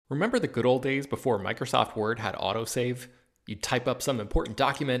Remember the good old days before Microsoft Word had autosave? You'd type up some important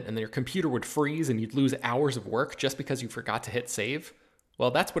document and then your computer would freeze and you'd lose hours of work just because you forgot to hit save?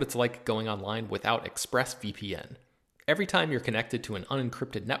 Well, that's what it's like going online without ExpressVPN. Every time you're connected to an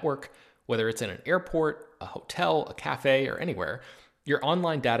unencrypted network, whether it's in an airport, a hotel, a cafe, or anywhere, your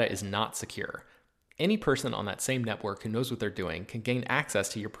online data is not secure. Any person on that same network who knows what they're doing can gain access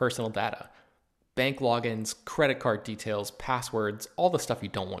to your personal data. Bank logins, credit card details, passwords, all the stuff you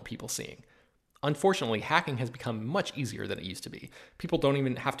don't want people seeing. Unfortunately, hacking has become much easier than it used to be. People don't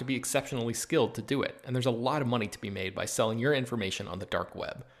even have to be exceptionally skilled to do it, and there's a lot of money to be made by selling your information on the dark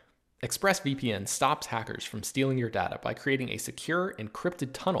web. ExpressVPN stops hackers from stealing your data by creating a secure, encrypted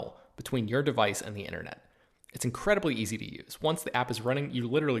tunnel between your device and the internet. It's incredibly easy to use. Once the app is running, you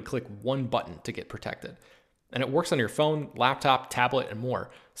literally click one button to get protected. And it works on your phone, laptop, tablet, and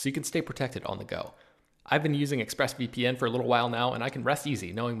more, so you can stay protected on the go. I've been using ExpressVPN for a little while now, and I can rest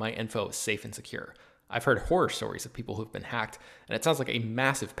easy knowing my info is safe and secure. I've heard horror stories of people who've been hacked, and it sounds like a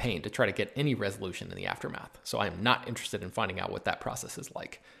massive pain to try to get any resolution in the aftermath, so I am not interested in finding out what that process is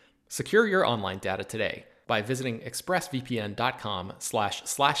like. Secure your online data today by visiting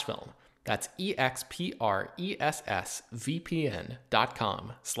expressvpn.com/film. That's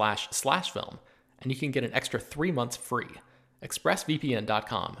expressvpn.com//film. And you can get an extra 3 months free.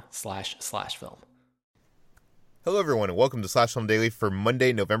 expressvpn.com//film. Hello, everyone, and welcome to Slash Film Daily for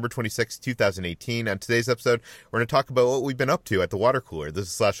Monday, November 26, 2018. On today's episode, we're going to talk about what we've been up to at the water cooler. This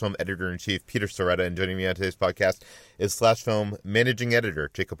is Slash Film Editor-in-Chief Peter Soretta, and joining me on today's podcast is Slash Film Managing Editor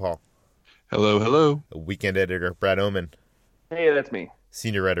Jacob Hall. Hello, hello. Weekend Editor Brad Oman. Hey, that's me.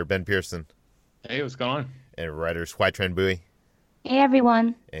 Senior Writer Ben Pearson. Hey, what's going on? And Writers Hoai-Tran Bui. Hey,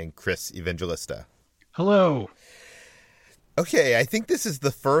 everyone. And Chris Evangelista. Hello. Okay, I think this is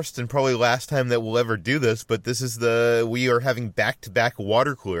the first and probably last time that we'll ever do this, but we are having back-to-back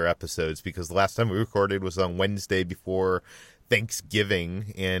water cooler episodes because the last time we recorded was on Wednesday before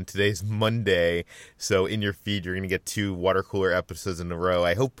Thanksgiving, and today's Monday, so in your feed you're going to get two water cooler episodes in a row.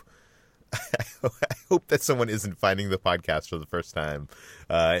 I hope that someone isn't finding the podcast for the first time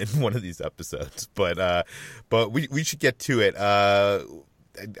in one of these episodes, but we should get to it.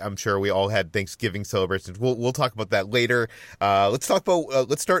 I'm sure we all had Thanksgiving celebrations. We'll talk about that later. Let's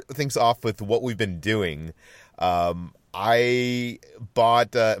start things off with what we've been doing. I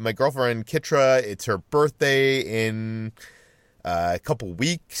bought my girlfriend Kitra. It's her birthday in a couple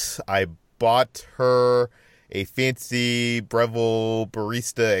weeks. I bought her a fancy Breville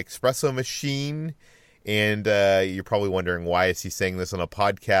Barista espresso machine. And you're probably wondering, why is he saying this on a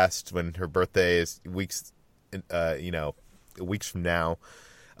podcast when her birthday is weeks from now.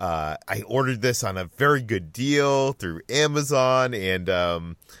 I ordered this on a very good deal through Amazon, and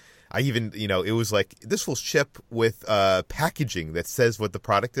I even, it was like, this will ship with packaging that says what the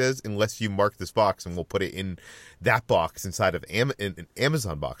product is unless you mark this box, and we'll put it in that box inside of an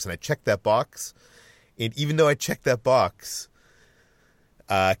Amazon box. And I checked that box, and even though I checked that box,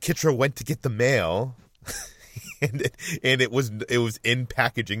 Kitra went to get the mail, and it was in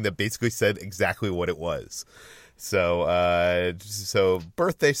packaging that basically said exactly what it was. So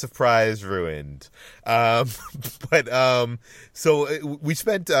birthday surprise ruined. So we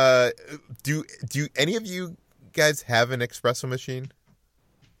spent. Do any of you guys have an espresso machine?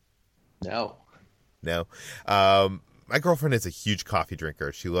 No. No. My girlfriend is a huge coffee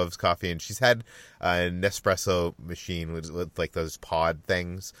drinker. She loves coffee, and she's had an Nespresso machine with like those pod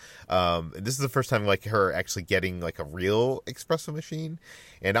things. This is the first time like her actually getting like a real espresso machine.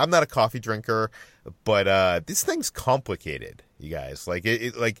 And I'm not a coffee drinker, but this thing's complicated, you guys. Like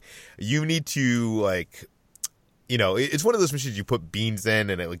it like you need to like. It's one of those machines you put beans in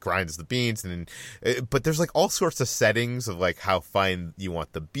and it like grinds the beans, but there's like all sorts of settings of like how fine you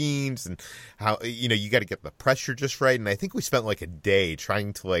want the beans and how, you got to get the pressure just right. And I think we spent like a day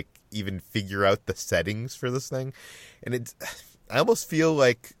trying to like even figure out the settings for this thing. And I almost feel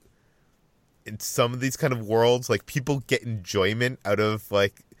like in some of these kind of worlds, like people get enjoyment out of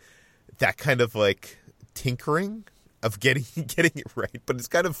like that kind of like tinkering of getting it right. But it's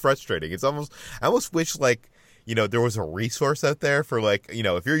kind of frustrating. I almost wish like, there was a resource out there for like,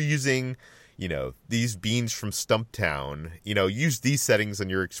 if you're using, these beans from Stumptown, use these settings on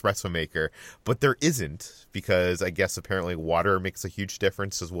your espresso maker, but there isn't, because I guess apparently water makes a huge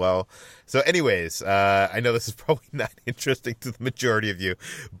difference as well. So anyways, I know this is probably not interesting to the majority of you,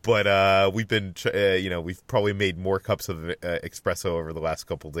 but we've been, we've probably made more cups of espresso over the last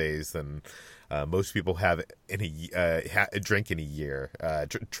couple days than most people have in a drink in a year,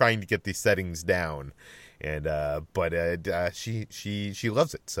 trying to get these settings down. And she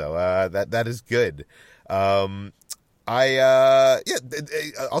loves it, so that is good. I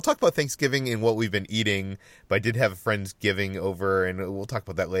I'll talk about Thanksgiving and what we've been eating, but I did have friends giving over, and we'll talk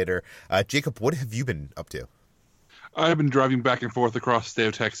about that later. Jacob, what have you been up to? I've been driving back and forth across the state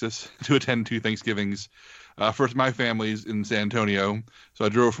of Texas to attend two Thanksgivings. First, my family's in San Antonio, so I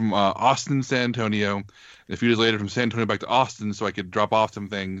drove from Austin to San Antonio, and a few days later from San Antonio back to Austin so I could drop off some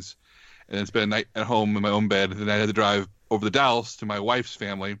things, and then spend a night at home in my own bed. And then I had to drive over to Dallas to my wife's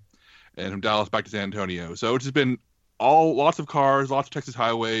family, and from Dallas back to San Antonio. So it's just been lots of cars, lots of Texas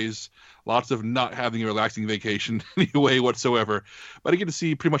highways, lots of not having a relaxing vacation in any way whatsoever. But I get to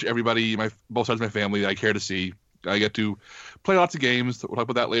see pretty much everybody, both sides of my family that I care to see. I get to play lots of games. We'll talk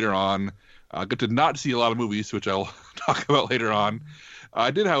about that later on. I get to not see a lot of movies, which I'll talk about later on.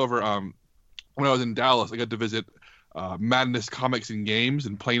 I did, however, when I was in Dallas, I got to visit Madness Comics and Games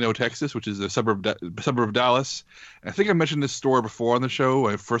in Plano, Texas, which is a suburb of Dallas. And I think I mentioned this store before on the show.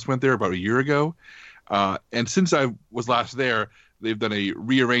 I first went there about a year ago. And since I was last there, they've done a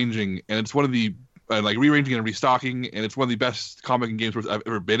rearranging, and it's one of the rearranging and restocking, and it's one of the best comic and game stores I've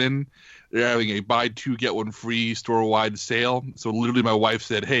ever been in. They're having a buy two get one free store-wide sale. So literally, my wife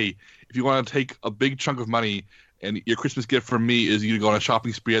said, "Hey, if you want to take a big chunk of money, and your Christmas gift from me is you to go on a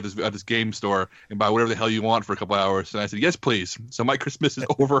shopping spree at this game store and buy whatever the hell you want for a couple hours." And I said, "Yes, please." So my Christmas is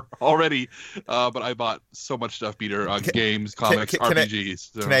over already, but I bought so much stuff, Peter, games, comics,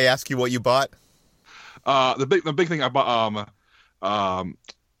 RPGs. Can I ask you what you bought? The big thing I bought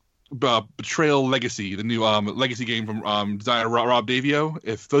Betrayal Legacy, the new Legacy game from designer Rob Davio.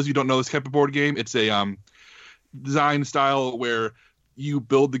 If those of you don't know this type of board game, it's a design style where you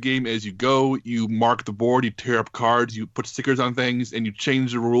build the game as you go. You mark the board, you tear up cards, you put stickers on things, and you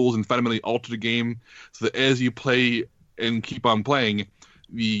change the rules and fundamentally alter the game so that as you play and keep on playing,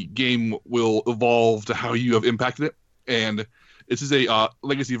 the game will evolve to how you have impacted it. And this is a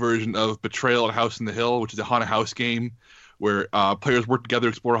legacy version of Betrayal at House in the Hill, which is a haunted house game where players work together to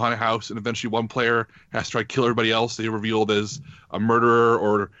explore a haunted house, and eventually one player has to try to kill everybody else. They're revealed as a murderer,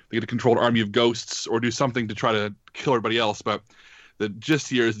 or they get to control an army of ghosts, or do something to try to kill everybody else. But the gist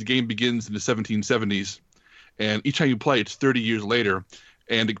here is the game begins in the 1770s, and each time you play, it's 30 years later.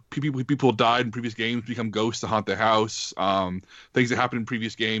 And people died in previous games become ghosts to haunt the house. Things that happened in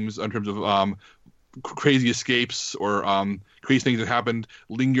previous games in terms of crazy escapes or crazy things that happened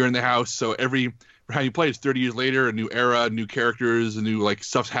linger in the house. So every time you play, it's 30 years later, a new era, new characters, a new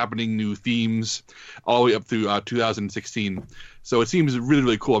stuff's happening, new themes, all the way up through 2016. So it seems really,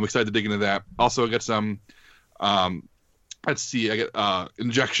 really cool. I'm excited to dig into that. Also, I got some. Let's see. I got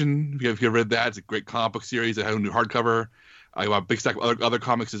Injection. If you've read that, it's a great comic book series. I have a new hardcover. I got a big stack of other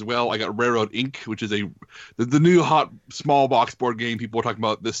comics as well. I got Railroad Inc., which is the new hot small box board game people are talking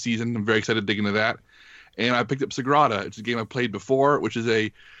about this season. I'm very excited to dig into that. And I picked up Sagrada. It's a game I played before, which is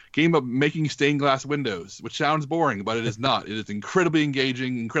a game of making stained glass windows, which sounds boring, but it is not. It is incredibly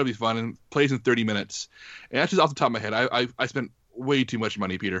engaging, incredibly fun, and plays in 30 minutes. And that's just off the top of my head. I spent way too much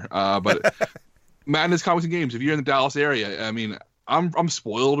money, Peter. But Madness Comics and Games, if you're in the Dallas area, I mean, I'm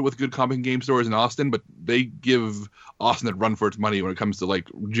spoiled with good comic and game stores in Austin, but they give Austin a run for its money when it comes to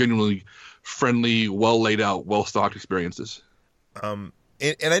genuinely friendly, well laid out, well stocked experiences. And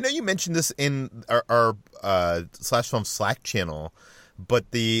I know you mentioned this in our Slash Film Slack channel,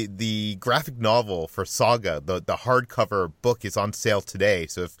 but the graphic novel for Saga, the hardcover book, is on sale today.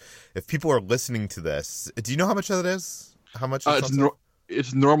 So if people are listening to this, do you know how much that is? How much?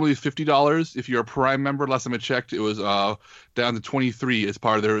 It's normally $50. If you're a Prime member, last time I checked, it was down to $23 as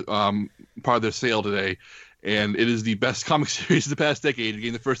part of their sale today. And it is the best comic series of the past decade.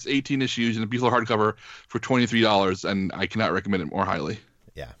 Again, the first 18 issues in a beautiful hardcover for $23, and I cannot recommend it more highly.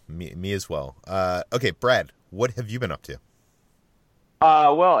 Yeah, me as well. Okay, Brad, what have you been up to?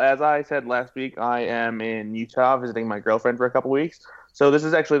 Well, as I said last week, I am in Utah visiting my girlfriend for a couple weeks. So this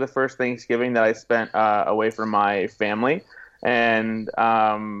is actually the first Thanksgiving that I spent away from my family. And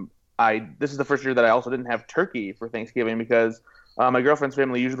this is the first year that I also didn't have turkey for Thanksgiving because my girlfriend's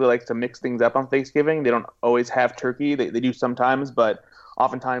family usually likes to mix things up on Thanksgiving. They don't always have turkey. They do sometimes, but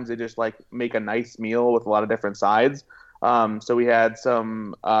oftentimes they just make a nice meal with a lot of different sides. So we had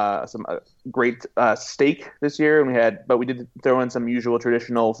some great steak this year, but we did throw in some usual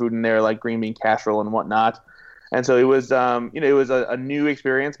traditional food in there like green bean casserole and whatnot. And so it was it was a new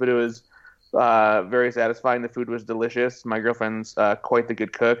experience, but it was very satisfying. The food was delicious. My girlfriend's quite the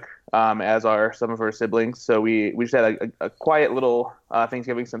good cook, as are some of her siblings. So we just had a quiet little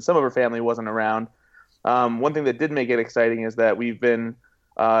Thanksgiving since some of her family wasn't around. One thing that did make it exciting is that we've been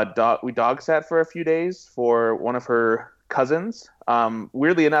we dog sat for a few days for one of her cousins.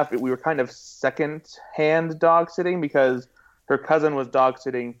 Weirdly enough, we were kind of second-hand dog sitting because her cousin was dog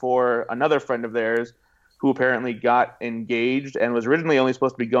sitting for another friend of theirs who apparently got engaged and was originally only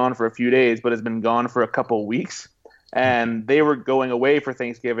supposed to be gone for a few days, but has been gone for a couple weeks. And they were going away for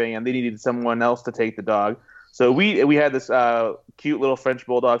Thanksgiving, and they needed someone else to take the dog. So we had this cute little French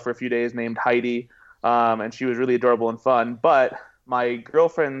bulldog for a few days named Heidi, and she was really adorable and fun. But my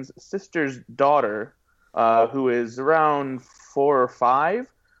girlfriend's sister's daughter, who is around 4 or 5,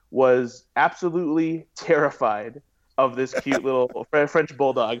 was absolutely terrified of this cute little French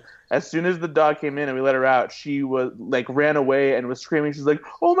bulldog. As soon as the dog came in and we let her out, she was like ran away and was screaming. She's like,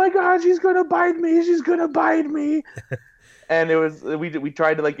 "Oh my God, she's gonna bite me! She's gonna bite me!" And it was we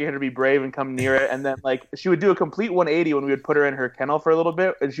tried to like get her to be brave and come near it, and then like she would do a complete 180 when we would put her in her kennel for a little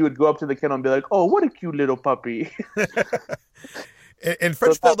bit, and she would go up to the kennel and be like, "Oh, what a cute little puppy." And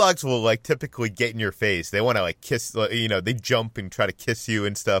French bulldogs will like typically get in your face. They want to like kiss, they jump and try to kiss you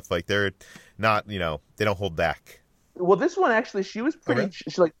and stuff. Like they're not, they don't hold back. Well, this one actually, she was pretty. Okay.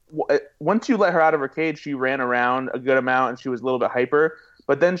 She like once you let her out of her cage, she ran around a good amount and she was a little bit hyper.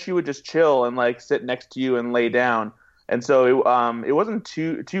 But then she would just chill and like sit next to you and lay down. And so it wasn't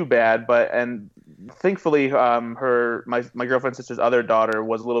too bad. But thankfully, my girlfriend's sister's other daughter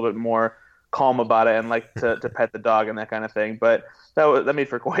was a little bit more calm about it and like to pet the dog and that kind of thing. But that made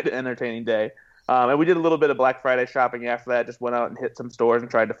for quite an entertaining day. And we did a little bit of Black Friday shopping after that. Just went out and hit some stores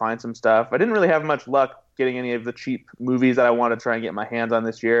and tried to find some stuff. I didn't really have much luck getting any of the cheap movies that I wanted to try and get my hands on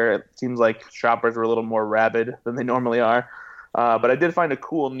this year. It seems like shoppers were a little more rabid than they normally are. But I did find a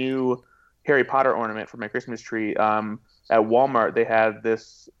cool new Harry Potter ornament for my Christmas tree. At Walmart, they had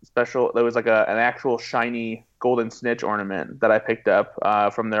this special. There was like an actual shiny golden snitch ornament that I picked up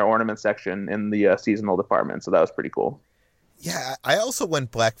from their ornament section in the seasonal department. So that was pretty cool. Yeah, I also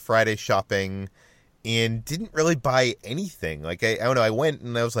went Black Friday shopping and didn't really buy anything. Like, I don't know, I went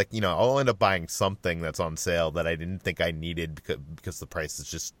and I was like, I'll end up buying something that's on sale that I didn't think I needed because the price is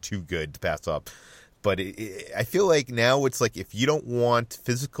just too good to pass up. But I feel like now it's like if you don't want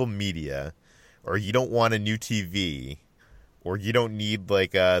physical media or you don't want a new TV or you don't need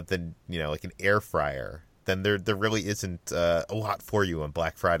like like an air fryer, then there really isn't a lot for you on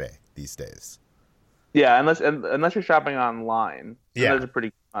Black Friday these days. Yeah, unless you're shopping online. Yeah. There's a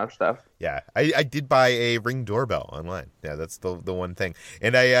pretty lot of stuff. Yeah, I did buy a Ring doorbell online. Yeah, that's the one thing.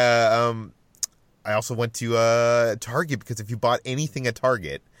 And I also went to Target because if you bought anything at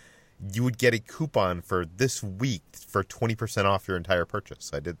Target, you would get a coupon for this week for 20% off your entire purchase.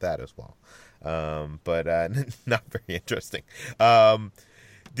 So I did that as well. But not very interesting.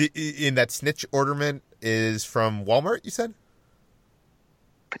 In that snitch ornament is from Walmart, you said?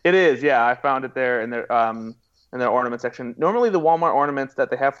 It is, yeah. I found it there in their ornament section. Normally, the Walmart ornaments that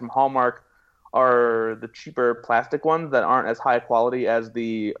they have from Hallmark are the cheaper plastic ones that aren't as high quality as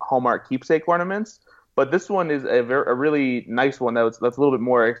the Hallmark keepsake ornaments. But this one is a really nice one that's a little bit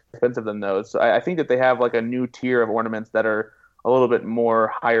more expensive than those. So I think that they have like a new tier of ornaments that are a little bit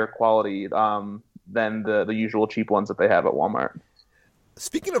more higher quality than the usual cheap ones that they have at Walmart.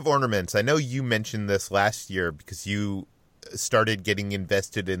 Speaking of ornaments, I know you mentioned this last year because you started getting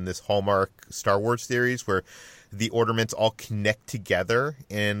invested in this Hallmark Star Wars series where the ornaments all connect together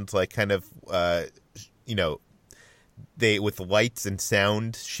and like kind of they with lights and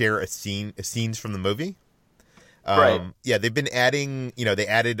sound share scenes from the movie. Right. Yeah, they've been adding, they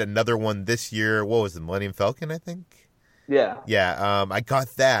added another one this year. What was it, Millennium Falcon, I think? Yeah. Yeah, I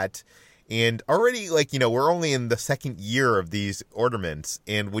got that. And already, we're only in the second year of these ornaments.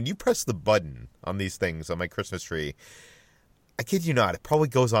 And when you press the button on these things on my Christmas tree, I kid you not, it probably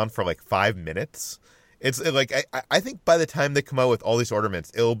goes on for like 5 minutes. It's like, I think by the time they come out with all these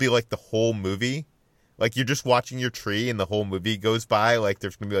ornaments, it'll be like the whole movie. Like you're just watching your tree and the whole movie goes by. Like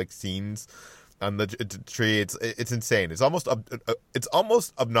there's going to be like scenes on the tree. It's insane. It's almost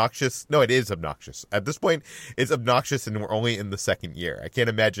obnoxious. No, it is obnoxious. At this point, it's obnoxious and we're only in the second year. I can't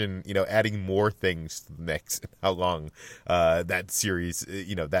imagine, adding more things to the mix and how long that series,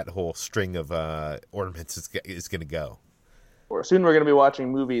 that whole string of ornaments is going to go. Soon we're going to be watching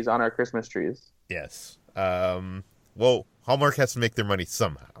movies on our Christmas trees. Yes. Well, Hallmark has to make their money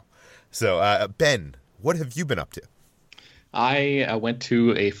somehow. So, Ben, what have you been up to? I went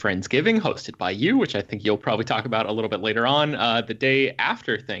to a Friendsgiving hosted by you, which I think you'll probably talk about a little bit later on. The day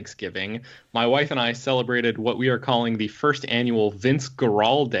after Thanksgiving, my wife and I celebrated what we are calling the first annual Vince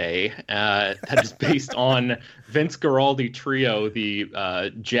Guaraldi Day. That is based on Vince Guaraldi Trio,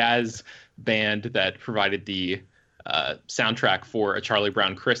 the jazz band that provided the soundtrack for A Charlie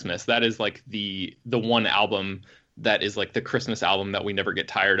Brown Christmas. That is like the one album that is like the Christmas album that we never get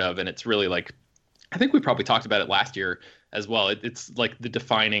tired of, and it's really like I think we probably talked about it last year as well. It's like the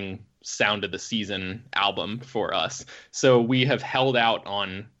defining sound of the season album for us. So we have held out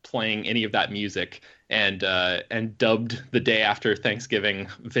on playing any of that music and dubbed the day after Thanksgiving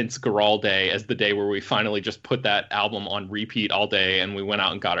Vince Gural Day as the day where we finally just put that album on repeat all day. And we went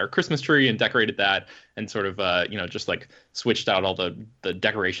out and got our Christmas tree and decorated that and sort of, just like switched out all the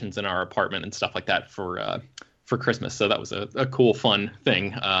decorations in our apartment and stuff like that for Christmas. So that was a cool, fun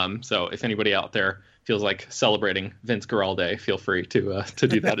thing. So if anybody out there feels like celebrating Vince Gural Day, feel free to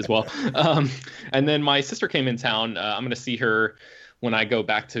do that as well. And then my sister came in town. I'm going to see her when I go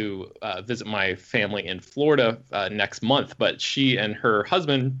back to visit my family in Florida next month. But she and her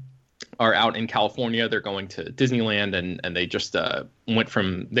husband are out in California. They're going to Disneyland, and they just went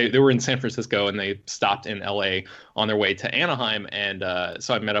from they were in San Francisco and they stopped in LA on their way to Anaheim. And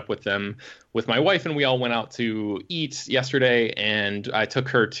so I met up with them with my wife, and we all went out to eat yesterday, and I took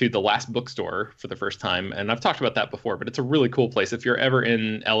her to the Last Bookstore for the first time. And I've talked about that before, but it's a really cool place. If you're ever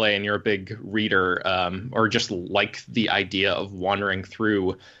in LA and you're a big reader, or just like the idea of wandering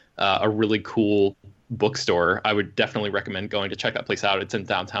through a really cool bookstore, I would definitely recommend going to check that place out. It's in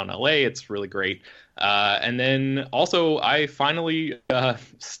downtown LA. It's really great. And then also I finally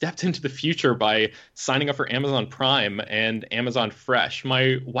stepped into the future by signing up for Amazon Prime and Amazon Fresh.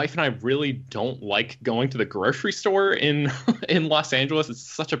 My wife and I really don't like going to the grocery store in in Los Angeles. It's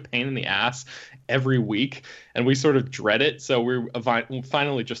such a pain in the ass every week, and we sort of dread it. So we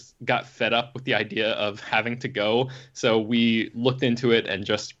finally just got fed up with the idea of having to go. So we looked into it and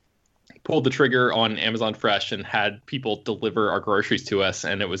just pulled the trigger on Amazon Fresh and had people deliver our groceries to us.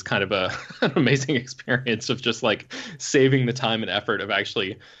 And it was kind of an amazing experience of just like saving the time and effort of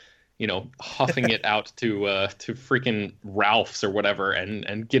actually, huffing it out to freaking Ralph's or whatever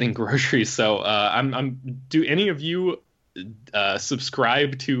and getting groceries. So do any of you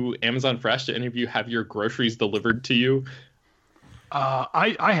subscribe to Amazon Fresh? Do any of you have your groceries delivered to you?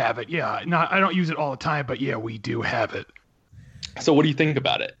 I have it. Yeah. I don't use it all the time, but yeah, we do have it. So what do you think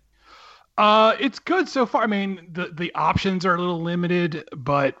about it? It's good so far. I mean, the options are a little limited,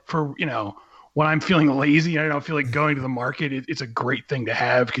 but for, when I'm feeling lazy and I don't feel like going to the market, it's a great thing to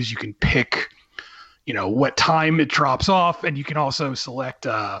have because you can pick, what time it drops off, and you can also select,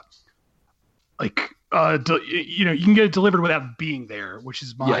 you can get it delivered without being there, which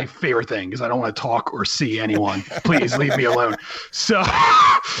is my favorite thing because I don't want to talk or see anyone. Please leave me alone.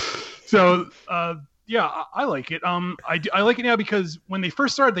 Yeah, I like it. I like it now because when they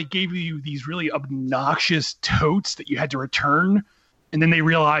first started, they gave you these really obnoxious totes that you had to return, and then they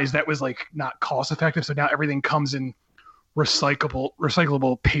realized that was like not cost effective. So now everything comes in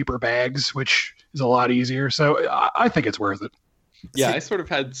recyclable paper bags, which is a lot easier. So I think it's worth it. Yeah, I sort of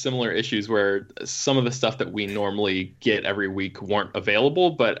had similar issues where some of the stuff that we normally get every week weren't available,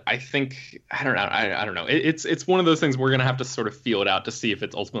 but I think I don't know. It's one of those things we're gonna have to sort of feel it out to see if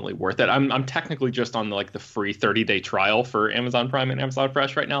it's ultimately worth it. I'm technically just on the free 30-day trial for Amazon Prime and Amazon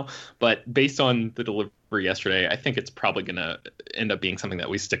Fresh right now, but based on the delivery yesterday, I think it's probably gonna end up being something that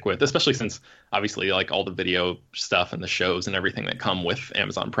we stick with, especially since obviously like all the video stuff and the shows and everything that come with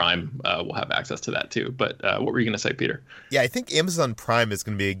Amazon Prime will have access to that too. But what were you gonna say, Peter? Yeah, I think Amazon Prime is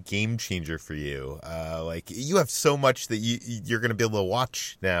going to be a game changer for you. You have so much that you're going to be able to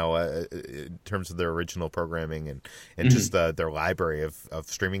watch now in terms of their original programming and just their library of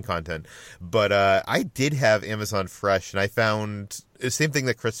streaming content. But I did have Amazon Fresh, and I found the same thing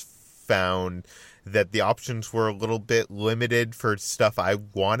that Chris found, that the options were a little bit limited for stuff I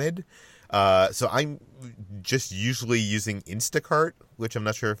wanted. So I'm just usually using Instacart, which I'm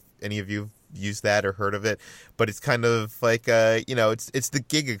not sure if any of you have used that or heard of it, but it's kind of like it's the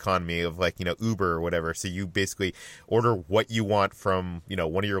gig economy of Uber or whatever. So you basically order what you want from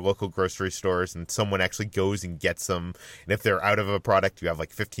one of your local grocery stores, and someone actually goes and gets them. And if they're out of a product, you have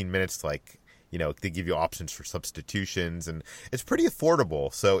 15 minutes to they give you options for substitutions, and it's pretty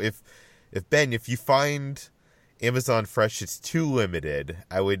affordable. So if you find Amazon Fresh is too limited,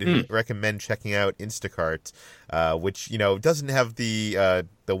 I would recommend checking out Instacart, which doesn't have the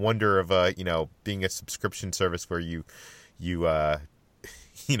wonder of being a subscription service where you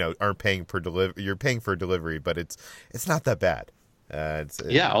aren't paying per delivery. You're paying for delivery, but it's not that bad.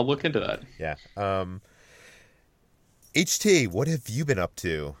 I'll look into that. Yeah. HT, what have you been up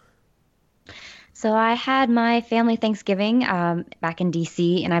to? So I had my family Thanksgiving back in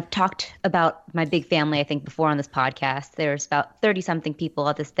DC, and I've talked about my big family, I think, before on this podcast. There's about 30-something people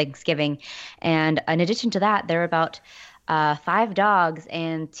at this Thanksgiving. And in addition to that, there are about 5 dogs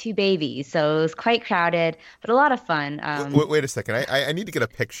and 2 babies. So it was quite crowded, but a lot of fun. Wait a second. I need to get a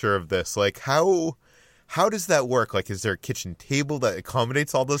picture of this. How how does that work? Like, is there a kitchen table that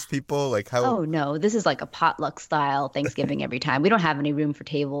accommodates all those people? Like, how? Oh no, this is like a potluck style Thanksgiving every time. We don't have any room for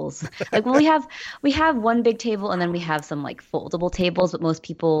tables. Like, well, we have one big table and then we have some like foldable tables, but most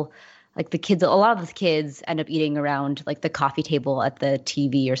people, like the kids, a lot of the kids end up eating around like the coffee table at the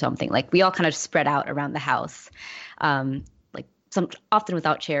TV or something. Like we all kind of spread out around the house. Like some often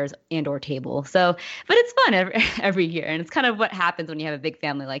without chairs and or table. So, but it's fun every year, and it's kind of what happens when you have a big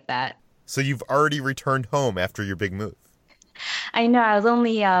family like that. So you've already returned home after your big move. I know. I was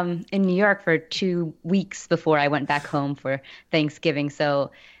only in New York for 2 weeks before I went back home for Thanksgiving.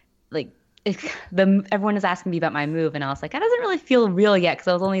 So, like, everyone is asking me about my move, and I was like, that doesn't really feel real yet because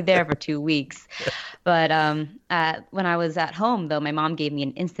I was only there for 2 weeks. But when I was at home, though, my mom gave me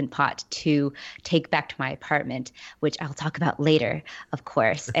an Instant Pot to take back to my apartment, which I'll talk about later, of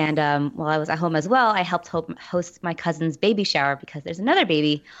course. And while I was at home as well, I helped host my cousin's baby shower because there's another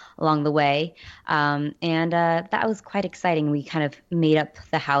baby along the way. And that was quite exciting. We kind of made up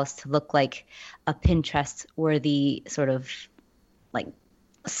the house to look like a Pinterest-worthy sort of like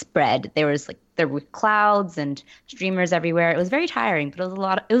spread. There were clouds and streamers everywhere. It was very tiring, but it was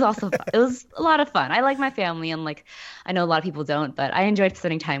a lot of fun. I like my family, and like I know a lot of people don't, but I enjoyed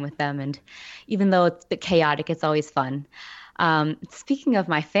spending time with them, and even though it's a bit chaotic, it's always fun. Speaking of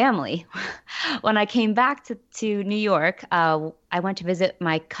my family, when I came back to New York, I went to visit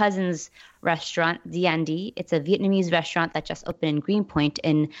my cousin's restaurant, DND. It's a Vietnamese restaurant that just opened in Greenpoint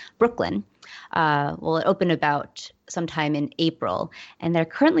in Brooklyn. It opened about sometime in April, and they're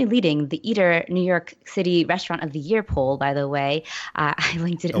currently leading the Eater New York City Restaurant of the Year poll, by the way. I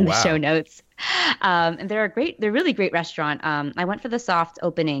linked it in the show notes. And they're really great restaurant. I went for the soft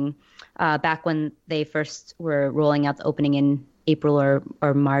opening back when they first were rolling out the opening in April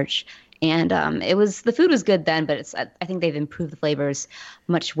or March. And the food was good then, but I think they've improved the flavors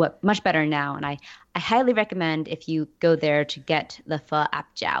much better now. And I highly recommend if you go there to get the pho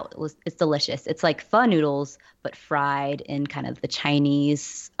ap chow. It's delicious. It's like pho noodles but fried in kind of the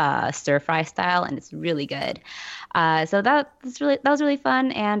Chinese stir fry style, and it's really good. So that was really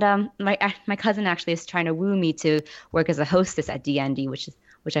fun. And my cousin actually is trying to woo me to work as a hostess at DND, which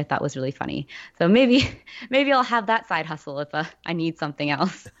I thought was really funny. So maybe I'll have that side hustle if I need something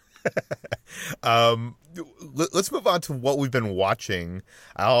else. Let's move on to what we've been watching.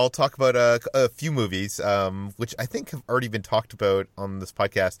 I'll talk about a few movies, which I think have already been talked about on this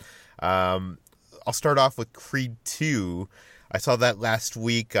podcast. I'll start off with Creed 2. I saw that last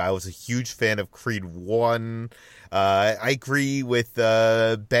week. I was a huge fan of Creed 1. I agree with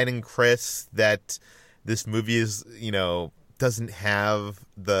Ben and Chris that this movie is, doesn't have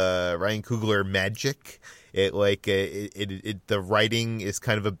the Ryan Coogler magic. The writing is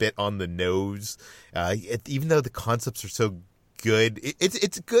kind of a bit on the nose. Even though the concepts are so good,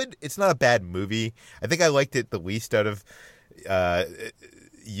 it's good. It's not a bad movie. I think I liked it the least out of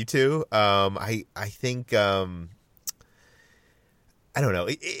you two. I think I don't know.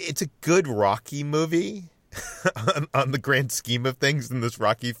 It's a good Rocky movie on the grand scheme of things in this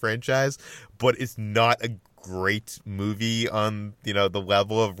Rocky franchise, but it's not a great movie on the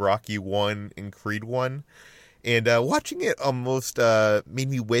level of Rocky 1 and Creed 1. And watching it almost made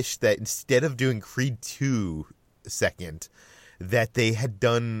me wish that instead of doing Creed 2 second, that they had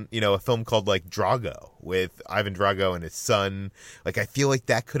done a film called like Drago with Ivan Drago and his son. Like, I feel like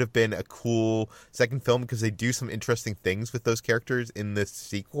that could have been a cool second film because they do some interesting things with those characters in this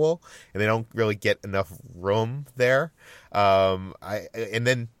sequel, and they don't really get enough room there. And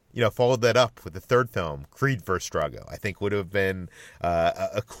then followed that up with the third film, Creed vs. Drago. I think would have been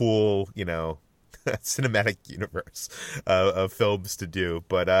a cool, cinematic universe of films to do.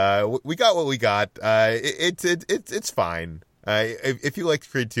 But we got what we got. It's fine. If you liked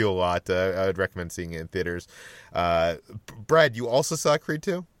Creed 2 a lot, I would recommend seeing it in theaters. Brad, you also saw Creed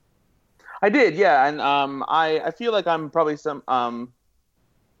 2? I did, yeah. And I feel like I'm probably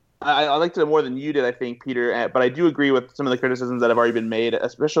I liked it more than you did, I think, Peter. But I do agree with some of the criticisms that have already been made,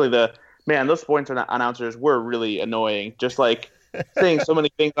 especially those sports announcers were really annoying. Just like saying so many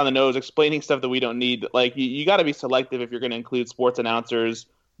things on the nose, explaining stuff that we don't need. Like you got to be selective if you're going to include sports announcers'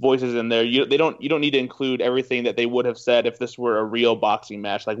 voices in there. You don't need to include everything that they would have said if this were a real boxing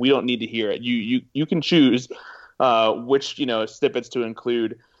match. Like, we don't need to hear it. You can choose which snippets to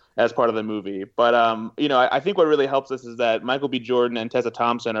include as part of the movie. But I think what really helps us is that Michael B. Jordan and Tessa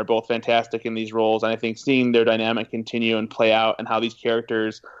Thompson are both fantastic in these roles, and I think seeing their dynamic continue and play out and how these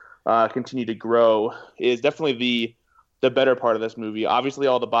characters continue to grow is definitely the better part of this movie. Obviously,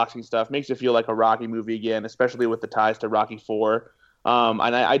 all the boxing stuff makes it feel like a Rocky movie again, especially with the ties to Rocky IV.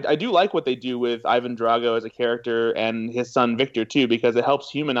 And I do like what they do with Ivan Drago as a character and his son Victor too, because it helps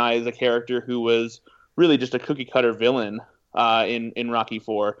humanize a character who was really just a cookie cutter villain in Rocky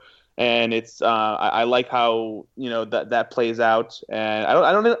 4. And it's I like how that plays out, and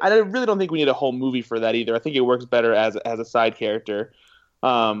I really don't think we need a whole movie for that either. I think it works better as a side character,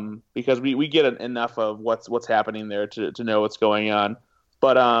 because we get enough of what's happening there to know what's going on.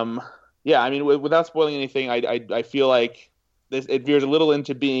 But yeah, I mean, without spoiling anything, I feel like it veers a little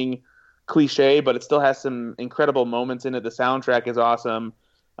into being cliche, but it still has some incredible moments in it. The soundtrack is awesome.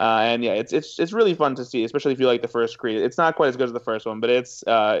 And yeah, it's really fun to see, especially if you like the first Creed. It's not quite as good as the first one, but it's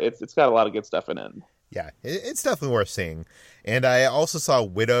got a lot of good stuff in it. Yeah, it's definitely worth seeing. And I also saw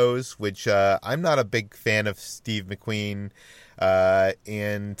Widows, which I'm not a big fan of Steve McQueen,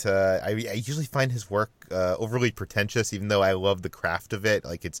 and I usually find his work overly pretentious, even though I love the craft of it.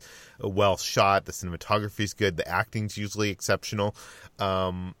 Like, it's well shot, the cinematography is good, the acting's usually exceptional.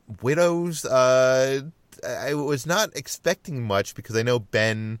 Widows, I was not expecting much, because I know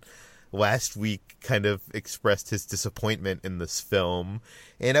Ben last week kind of expressed his disappointment in this film,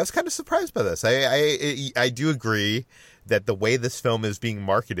 and I was kind of surprised by this. I do agree that the way this film is being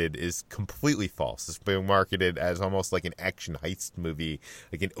marketed is completely false. It's being marketed as almost like an action heist movie,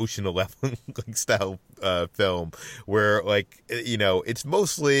 like an Ocean 11 style film, where, like, it's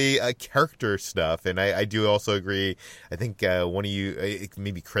mostly character stuff. And I do also agree. I think one of you,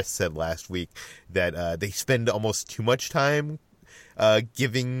 maybe Chris, said last week that they spend almost too much time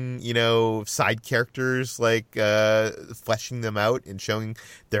giving, side characters, like, fleshing them out and showing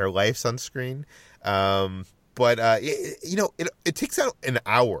their lives on screen. But it takes out an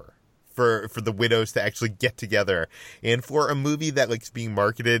hour for the widows to actually get together. And for a movie that, like, is being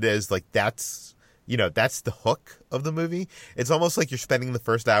marketed as, like, that's the hook of the movie, it's almost like you're spending the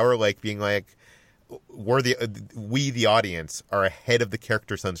first hour, like, being like, we, the audience, are ahead of the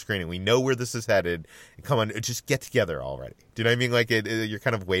characters on screen, and we know where this is headed. Come on, just get together already. Do you know what I mean? Like, you're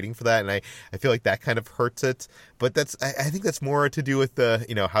kind of waiting for that, and I feel like that kind of hurts it. But I think that's more to do with the,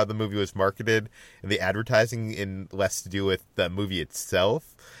 how the movie was marketed and the advertising, and less to do with the movie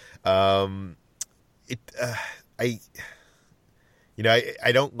itself. I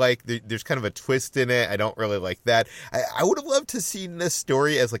don't like, there's kind of a twist in it. I don't really like that. I would have loved to see this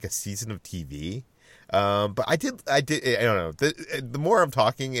story as, like, a season of TV. But I don't know. The more I'm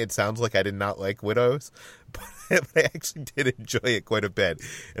talking, it sounds like I did not like Widows, but I actually did enjoy it quite a bit.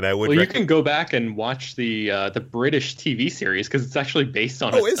 And I would. Well, you can go back and watch the British TV series, because it's actually based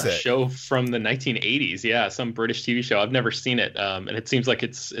on a show from the 1980s. Yeah, some British TV show. I've never seen it, and it seems like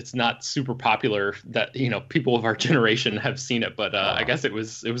it's not super popular that people of our generation have seen it. But I guess it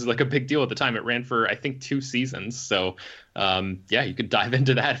was like a big deal at the time. It ran for, I think, 2 seasons. So yeah, you could dive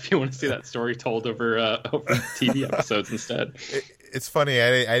into that if you want to see that story told over TV episodes instead. It's funny.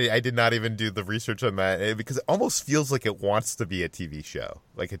 I did not even do the research on that, because it almost feels like it wants to be a TV show,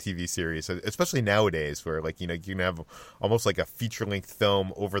 like a TV series, especially nowadays, where, like, you can have almost like a feature length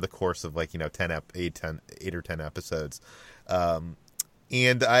film over the course of, like, 8 or 10 episodes.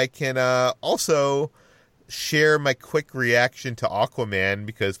 And I can also share my quick reaction to Aquaman,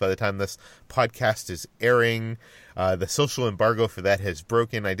 because by the time this podcast is airing, the social embargo for that has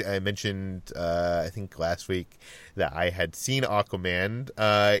broken. I mentioned, I think last week, that I had seen Aquaman.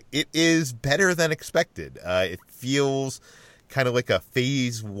 It is better than expected. It feels kind of like a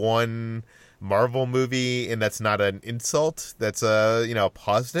Phase 1 Marvel movie, and that's not an insult. That's a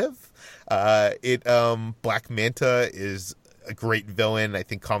positive. Black Manta is a great villain. I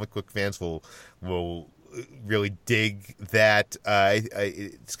think comic book fans will really dig that.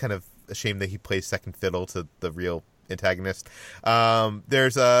 It's kind of a shame that he plays second fiddle to the real antagonist.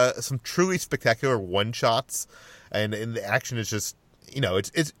 There's some truly spectacular one-shots, and the action is just,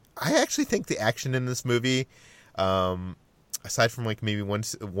 it's I actually think the action in this movie, aside from, like, maybe one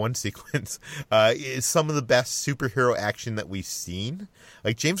sequence, is some of the best superhero action that we've seen.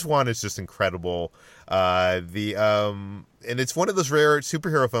 Like, James Wan is just incredible. And it's one of those rare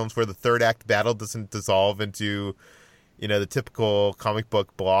superhero films where the third act battle doesn't dissolve into, the typical comic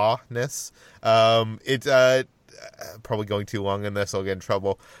book blahness. Probably going too long on this, I'll get in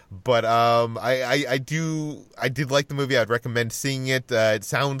trouble. But I did like the movie. I'd recommend seeing it. I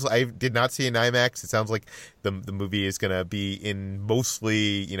did not see it in IMAX. It sounds like the movie is going to be in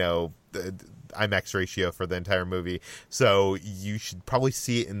mostly, the IMAX ratio for the entire movie. So you should probably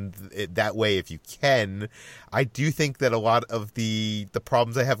see it in that way if you can. I do think that a lot of the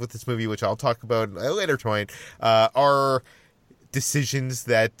problems I have with this movie, which I'll talk about at a later point, are decisions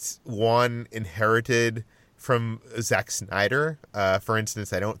that Wan inherited from Zack Snyder. For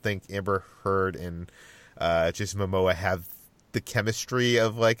instance, I don't think Amber Heard and Jason Momoa have the chemistry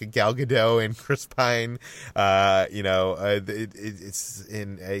of like a Gal Gadot and Chris Pine.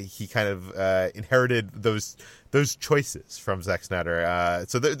 He kind of inherited those choices from Zack Snyder.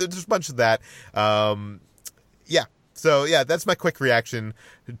 So there's a bunch of that. So yeah, that's my quick reaction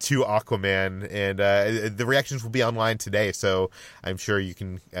to Aquaman, and the reactions will be online today. So I'm sure you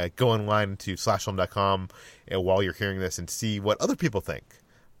can go online to slashfilm.com while you're hearing this and see what other people think.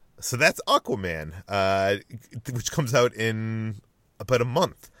 So that's Aquaman, which comes out in about a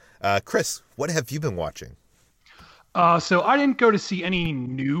month. Chris, what have you been watching? So I didn't go to see any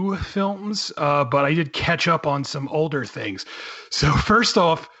new films, but I did catch up on some older things. So first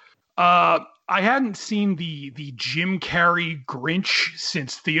off, I hadn't seen the Jim Carrey Grinch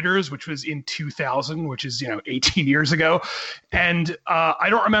since theaters, which was in 2000, which is 18 years ago, and I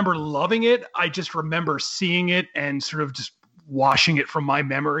don't remember loving it. I just remember seeing it and sort of just washing it from my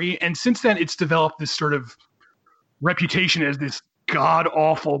memory. And since then, it's developed this sort of reputation as this god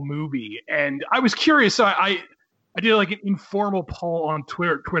awful movie. And I was curious, so I did like an informal poll on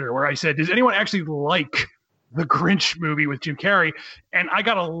Twitter where I said, "Does anyone actually like the Grinch movie with Jim Carrey?" And I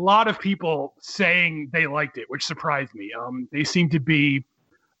got a lot of people saying they liked it, which surprised me. They seem to be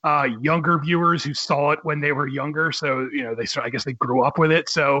younger viewers who saw it when they were younger, so I guess they grew up with it.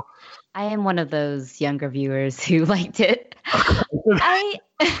 So I am one of those younger viewers who liked it. I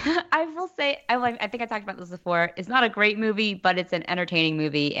will say, I think I talked about this before. It's not a great movie, but it's an entertaining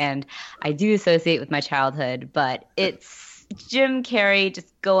movie, and I do associate with my childhood. But it's Jim Carrey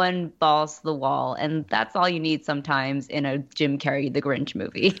just going balls to the wall, and that's all you need sometimes in a Jim Carrey the Grinch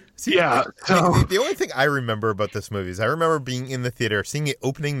movie. See, yeah. The only thing I remember about this movie is I remember being in the theater, seeing it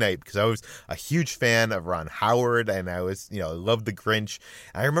opening night, because I was a huge fan of Ron Howard, and I was, loved the Grinch.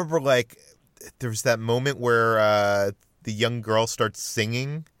 I remember like there was that moment where the young girl starts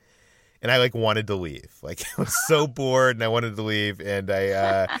singing. And I like wanted to leave. Like I was so bored, and I wanted to leave. And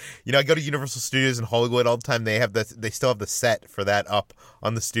I go to Universal Studios in Hollywood all the time. They still have the set for that up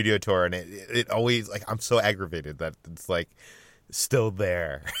on the studio tour, and it always like I'm so aggravated that it's like still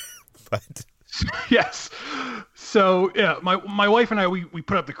there. But yes. So yeah, my wife and I we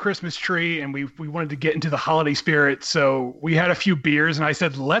put up the Christmas tree, and we wanted to get into the holiday spirit. So we had a few beers, and I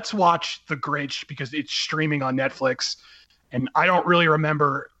said, let's watch The Grinch because it's streaming on Netflix. And I don't really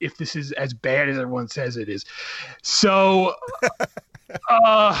remember if this is as bad as everyone says it is. So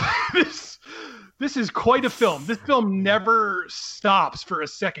this is quite a film. This film never stops for a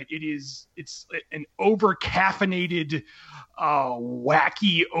second. It's an over-caffeinated,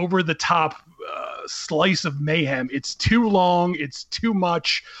 wacky, over-the-top slice of mayhem. It's too long. It's too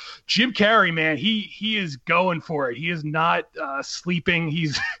much. Jim Carrey, man, he is going for it. He is not sleeping.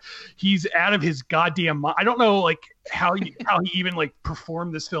 He's out of his goddamn mind. I don't know like how he even like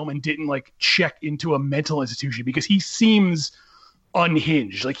performed this film and didn't like check into a mental institution, because he seems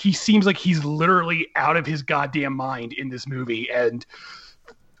unhinged. Like he seems like he's literally out of his goddamn mind in this movie, and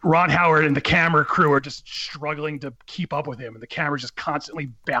Ron Howard and the camera crew are just struggling to keep up with him, and the camera's just constantly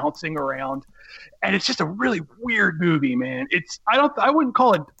bouncing around, and it's just a really weird movie, man. I wouldn't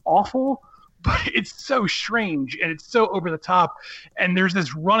call it awful, but it's so strange and it's so over the top. And there's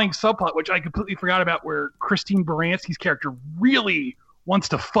this running subplot which I completely forgot about, where Christine Baranski's character really wants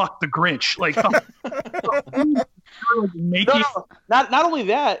to fuck the Grinch. Like, not only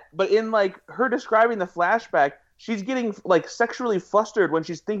that, but in like her describing the flashback, she's getting like sexually flustered when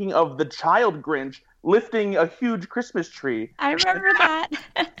she's thinking of the child Grinch lifting a huge Christmas tree. I remember that.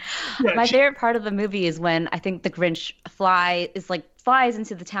 My favorite part of the movie is when I think the Grinch flies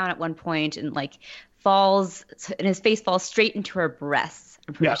into the town at one point and like falls, and his face falls straight into her breasts.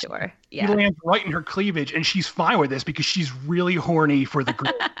 I'm pretty sure. Yeah. He lands right in her cleavage, and she's fine with this because she's really horny for the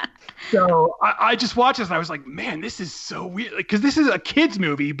Grinch. So I just watched this and I was like, man, this is so weird. Because this is a kid's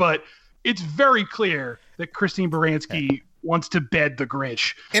movie, but it's very clear that Christine Baranski wants to bed the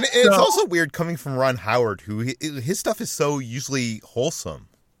Grinch. And it's also weird coming from Ron Howard, who his stuff is so usually wholesome.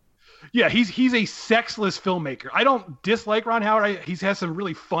 Yeah, he's a sexless filmmaker. I don't dislike Ron Howard. He has some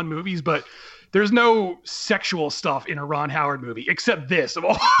really fun movies, but there's no sexual stuff in a Ron Howard movie except this.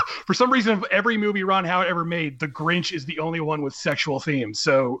 For some reason, of every movie Ron Howard ever made, The Grinch is the only one with sexual themes.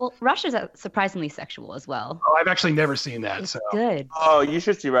 So, well, Rush is surprisingly sexual as well. Oh, I've actually never seen that. It's good. Oh, you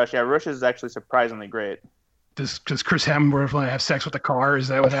should see Rush. Yeah, Rush is actually surprisingly great. Does Chris Hemsworth want to have sex with the car? Is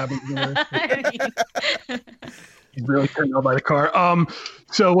that what happens? He's really turned on by the car.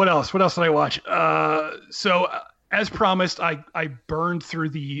 So what else? What else did I watch? As promised, I burned through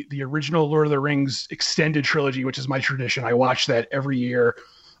the original Lord of the Rings extended trilogy, which is my tradition. I watch that every year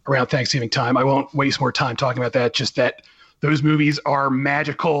around Thanksgiving time. I won't waste more time talking about that. Just that those movies are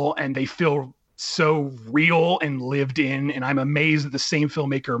magical and they feel so real and lived in, and I'm amazed that the same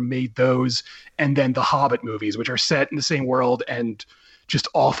filmmaker made those and then the Hobbit movies, which are set in the same world and just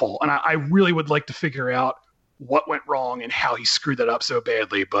awful. And I really would like to figure out what went wrong and how he screwed that up so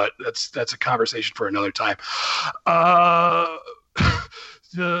badly, but that's a conversation for another time.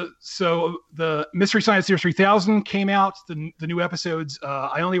 The Mystery Science Theater 3000 came out, the new episodes.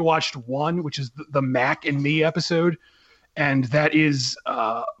 I only watched one, which is the Mac and Me episode, and that is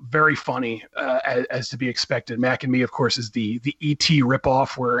very funny, as to be expected. Mac and Me, of course, is the E.T.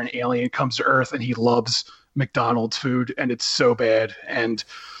 ripoff where an alien comes to Earth and he loves McDonald's food, and it's so bad. And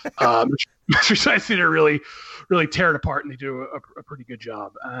Mystery Science Theater really tear it apart, and they do a pretty good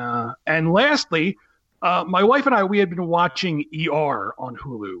job. And lastly, my wife and we had been watching ER on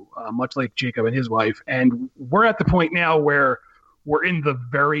Hulu, much like Jacob and his wife, and we're at the point now where we're in the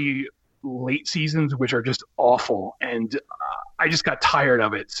very late seasons, which are just awful, and I just got tired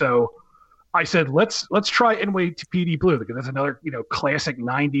of it. So I said, let's try NYPD Blue, because that's another classic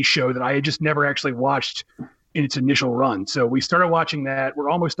 '90s show that I had just never actually watched in its initial run. So we started watching that. We're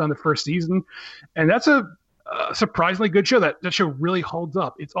almost done the first season, and that's a surprisingly good show. That show really holds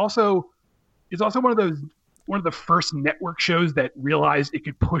up. It's also one of the first network shows that realized it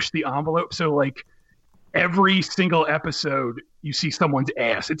could push the envelope. So like every single episode you see someone's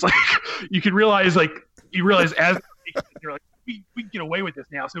ass. It's like you realize as you're like, we can get away with this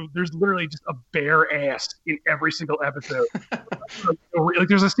now. So there's literally just a bare ass in every single episode. Like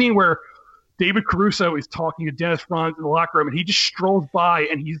there's a scene where David Caruso is talking to Dennis Franz in the locker room, and he just strolls by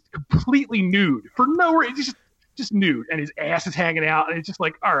and he's completely nude for no reason. He's just nude, and his ass is hanging out, and it's just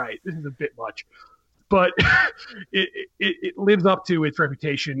like, all right, this is a bit much. But it lives up to its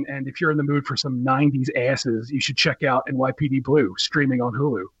reputation, and if you're in the mood for some 90s asses, you should check out NYPD Blue, streaming on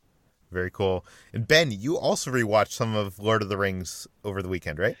Hulu. Very cool. And Ben, you also rewatched some of Lord of the Rings over the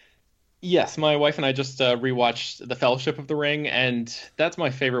weekend, right? Yes, my wife and I just rewatched The Fellowship of the Ring, and that's my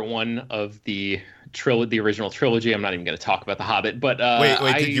favorite one of the original trilogy. I'm not even going to talk about The Hobbit, but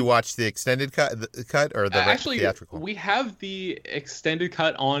wait, did you watch the extended cut or the actually, theatrical? We have the extended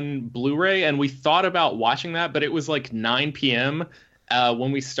cut on Blu-ray, and we thought about watching that, but it was like 9 p.m.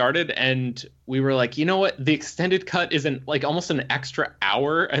 When we started, and we were like, you know what? The extended cut is like almost an extra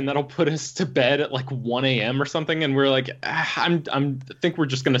hour, and that'll put us to bed at like 1 a.m. or something. And we're like, I think we're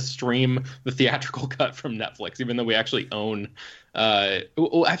just gonna stream the theatrical cut from Netflix, even though we actually own.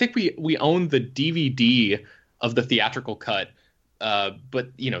 I think we own the DVD of the theatrical cut,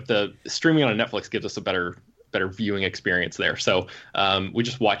 but the streaming on Netflix gives us a better viewing experience there. So we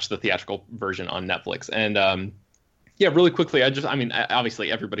just watched the theatrical version on Netflix, and yeah, really quickly,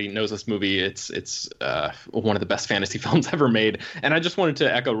 obviously everybody knows this movie. It's one of the best fantasy films ever made, and I just wanted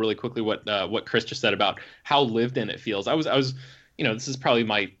to echo really quickly what Chris just said about how lived in it feels. I was this is probably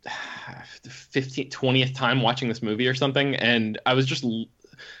my 20th time watching this movie or something, and I was just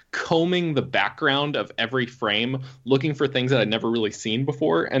combing the background of every frame, looking for things that I'd never really seen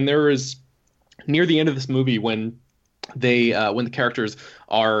before. And there is near the end of this movie when the characters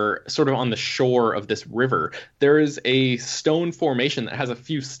are sort of on the shore of this river, there is a stone formation that has a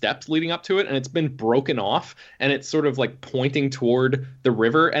few steps leading up to it, and it's been broken off, and it's sort of like pointing toward the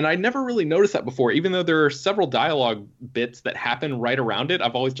river. And I never really noticed that before, even though there are several dialogue bits that happen right around it.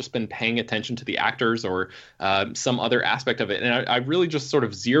 I've always just been paying attention to the actors or some other aspect of it, and I really just sort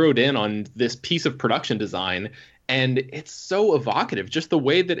of zeroed in on this piece of production design. And it's so evocative, just the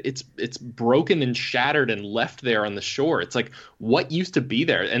way that it's broken and shattered and left there on the shore. It's like what used to be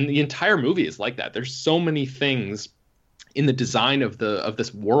there, and the entire movie is like that. There's so many things in the design of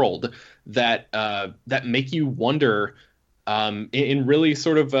this world that make you wonder in really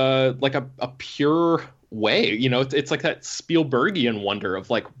sort of like a pure way. It's like that Spielbergian wonder of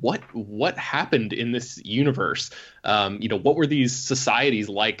like what happened in this universe. What were these societies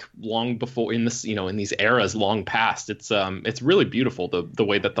like long before in this, in these eras long past. It's really beautiful the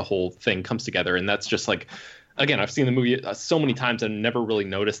way that the whole thing comes together. And that's just like, again, I've seen the movie so many times and never really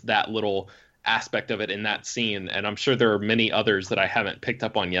noticed that little aspect of it in that scene. And I'm sure there are many others that I haven't picked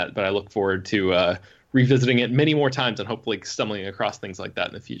up on yet, but I look forward to revisiting it many more times and hopefully stumbling across things like that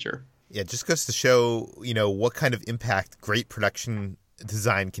in the future. Yeah, it just goes to show, what kind of impact great production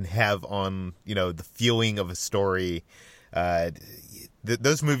design can have on, the feeling of a story.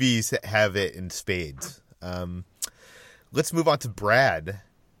 Those movies have it in spades. Let's move on to Brad.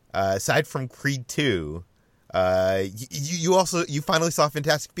 Aside from Creed 2, you finally saw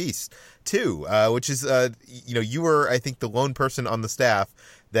Fantastic Beasts 2, which is, you were, I think, the lone person on the staff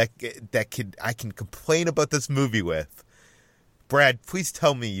that I can complain about this movie with. Brad, please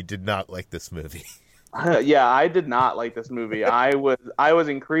tell me you did not like this movie. Yeah, I did not like this movie. I was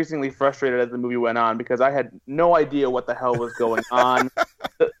increasingly frustrated as the movie went on because I had no idea what the hell was going on.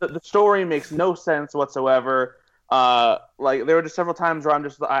 The story makes no sense whatsoever. Like there were just several times where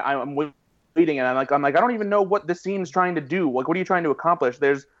I'm waiting and I'm like I don't even know what this scene's trying to do. Like what are you trying to accomplish?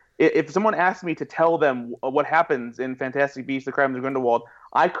 If someone asked me to tell them what happens in Fantastic Beasts: The Crimes of Grindelwald,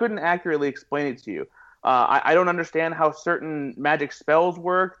 I couldn't accurately explain it to you. I don't understand how certain magic spells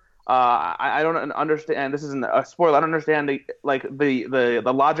work. I don't understand. And this isn't a spoiler. I don't understand the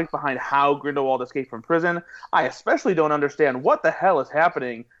logic behind how Grindelwald escaped from prison. I especially don't understand what the hell is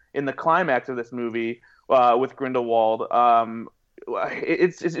happening in the climax of this movie with Grindelwald.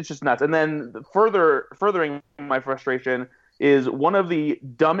 It's just nuts. And then furthering my frustration is one of the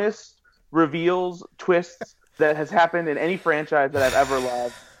dumbest reveals, twists that has happened in any franchise that I've ever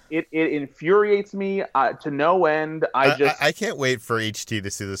loved. It infuriates me to no end. I can't wait for HT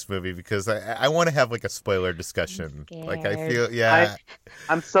to see this movie because I want to have like a spoiler discussion. Like I feel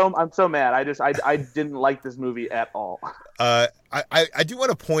I'm so mad. I didn't like this movie at all. I do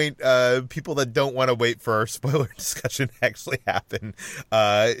want to point people that don't want to wait for our spoiler discussion to actually happen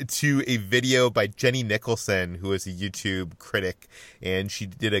to a video by Jenny Nicholson, who is a YouTube critic, and she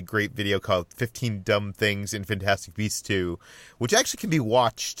did a great video called 15 Dumb Things in Fantastic Beasts 2, which actually can be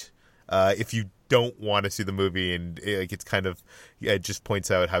watched if you don't want to see the movie, and it's kind of it just points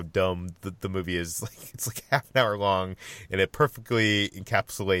out how dumb the movie is. Like it's like half an hour long, and it perfectly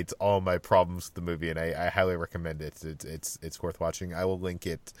encapsulates all my problems with the movie, and I highly recommend it. It's worth watching. I will link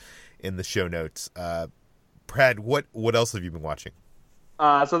it in the show notes. Brad, what else have you been watching?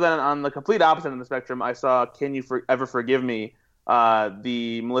 So then on the complete opposite end of the spectrum, I saw Can You Ever Forgive Me,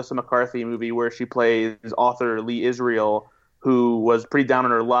 the Melissa McCarthy movie where she plays author Lee Israel, who was pretty down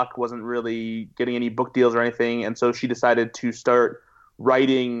on her luck, wasn't really getting any book deals or anything, and so she decided to start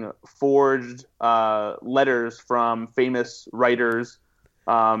writing forged letters from famous writers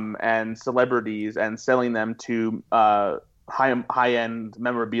and celebrities and selling them to high-end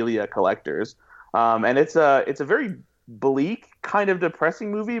memorabilia collectors. And it's a very bleak, kind of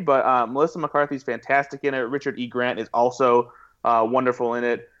depressing movie, but Melissa McCarthy's fantastic in it. Richard E. Grant is also wonderful in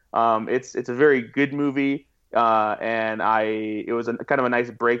it. It's a very good movie. And it was kind of a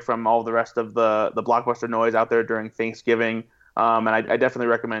nice break from all the rest of the blockbuster noise out there during Thanksgiving. And I definitely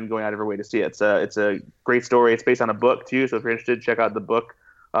recommend going out of your way to see it. It's a great story. It's based on a book too, so if you're interested, check out the book.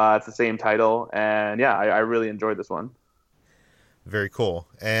 It's the same title, and yeah, I really enjoyed this one. Very cool.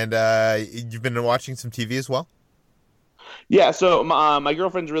 And you've been watching some TV as well? Yeah, so my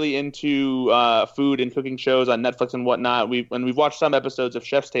girlfriend's really into food and cooking shows on Netflix and whatnot. We've watched some episodes of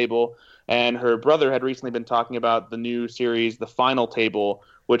Chef's Table, and her brother had recently been talking about the new series, The Final Table,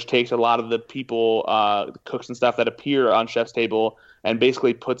 which takes a lot of the people, the cooks and stuff that appear on Chef's Table, and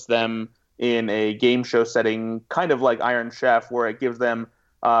basically puts them in a game show setting, kind of like Iron Chef, where it gives them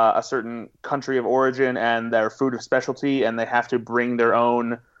a certain country of origin and their food of specialty, and they have to bring their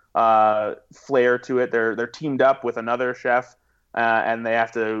own flair to it. They're teamed up with another chef, and they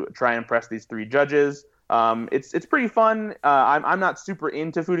have to try and impress these three judges. It's pretty fun. I'm not super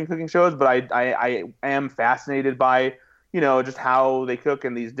into food and cooking shows, but I am fascinated by just how they cook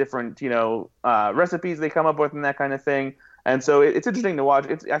and these different recipes they come up with and that kind of thing. And so it's interesting to watch.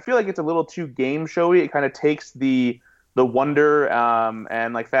 I feel like it's a little too game showy. It kind of takes the wonder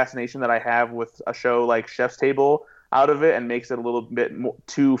and like fascination that I have with a show like Chef's Table out of it and makes it a little bit more,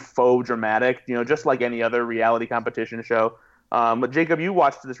 too faux dramatic, just like any other reality competition show. But Jacob, you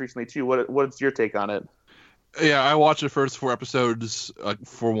watched this recently too. What's your take on it? Yeah, I watched the first 4 episodes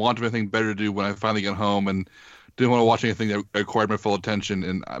for want of anything better to do when I finally got home, and didn't want to watch anything that required my full attention.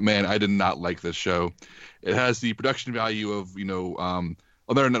 And man, I did not like this show. It has the production value of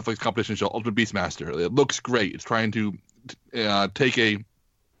another Netflix competition show, Ultimate Beastmaster. It looks great. It's trying to take a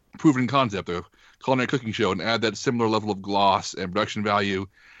proven concept, a culinary cooking show, and add that similar level of gloss and production value.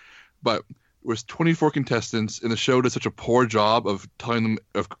 But there's 24 contestants, and the show does such a poor job of telling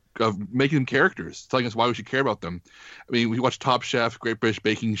them of making them characters, telling us why we should care about them. I mean, we watch Top Chef, Great British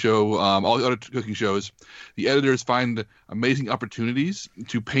Baking Show, all the other cooking shows. The editors find amazing opportunities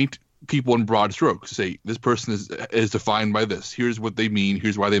to paint people in broad strokes. To say this person is defined by this. Here's what they mean.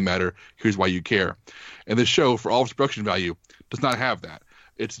 Here's why they matter. Here's why you care. And this show, for all of its production value, does not have that.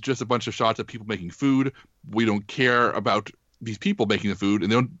 It's just a bunch of shots of people making food. We don't care about these people making the food,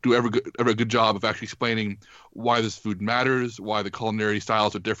 and they don't do ever a good job of actually explaining why this food matters, why the culinary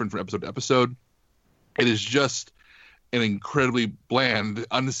styles are different from episode to episode. It is just an incredibly bland,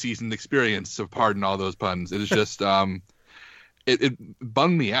 unseasoned experience, so pardon all those puns. It is just it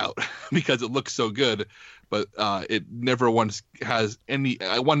bummed me out because it looks so good, but it never once has any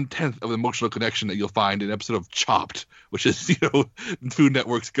 1/10 of the emotional connection that you'll find in an episode of Chopped, which is Food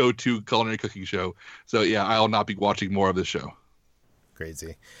Network's go-to culinary cooking show. So yeah, I'll not be watching more of this show.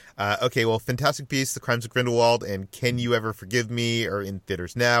 Crazy. Okay, well, Fantastic Beasts, The Crimes of Grindelwald, and Can You Ever Forgive Me are in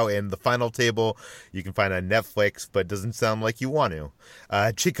theaters now, and The Final Table you can find on Netflix, but doesn't sound like you want to.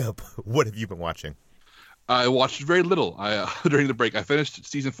 Jacob, what have you been watching? I watched very little during the break. I finished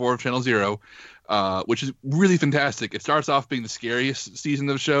season 4 of Channel Zero, which is really fantastic. It starts off being the scariest season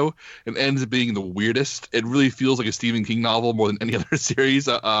of the show and ends up being the weirdest. It really feels like a Stephen King novel more than any other series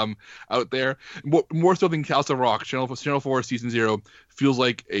out there. More so than Castle Rock, Channel 4 season 0 feels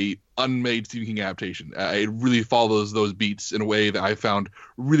like a unmade Stephen King adaptation. It really follows those beats in a way that I found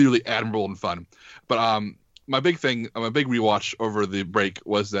really, really admirable and fun. But my big rewatch over the break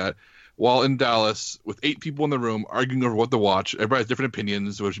was that while in Dallas with 8 people in the room arguing over what to watch, everybody has different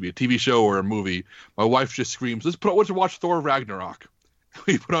opinions, whether it should be a TV show or a movie, my wife just screams, let's watch Thor Ragnarok.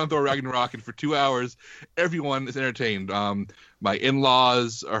 We put on Thor Ragnarok, and for 2 hours, everyone is entertained. My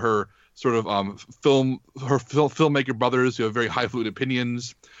in-laws are her sort of filmmaker brothers who have very highfalutin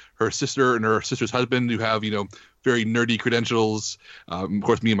opinions, her sister and her sister's husband who have, very nerdy credentials. Of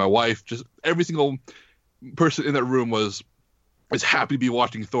course, me and my wife, just every single person in that room was happy to be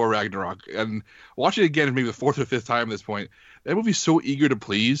watching Thor Ragnarok, and watching it again maybe the 4th or 5th time at this point. That movie's so eager to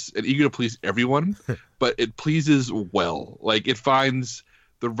please everyone, but it pleases well. Like, it finds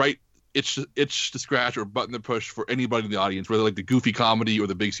the right itch to scratch or button to push for anybody in the audience, whether like the goofy comedy or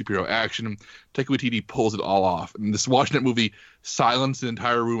the big superhero action. Taika Waititi pulls it all off. And this watching that movie silence an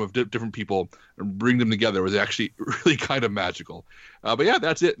entire room of different people and bring them together was actually really kind of magical. But yeah,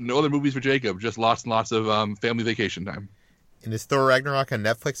 that's it. No other movies for Jacob. Just lots and lots of family vacation time. And is Thor Ragnarok on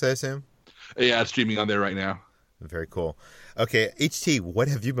Netflix, I assume? Yeah, it's streaming on there right now. Very cool. Okay, HT, what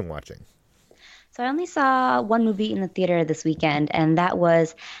have you been watching? So I only saw one movie in the theater this weekend, and that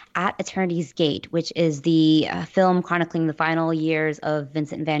was At Eternity's Gate, which is the film chronicling the final years of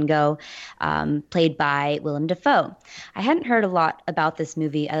Vincent van Gogh, played by Willem Dafoe. I hadn't heard a lot about this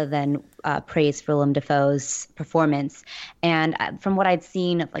movie other than praise for Willem Dafoe's performance. And from what I'd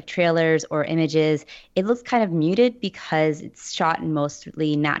seen of like trailers or images, it looks kind of muted because it's shot in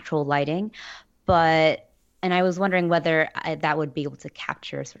mostly natural lighting. And I was wondering whether that would be able to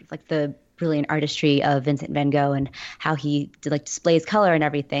capture sort of like the brilliant artistry of Vincent van Gogh and how he displays color and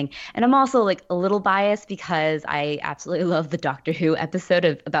everything. And I'm also like a little biased because I absolutely love the Doctor Who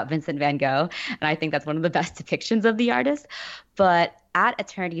episode about Vincent van Gogh, and I think that's one of the best depictions of the artist. But At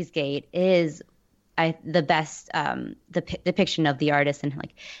Eternity's Gate is the best depiction of the artist and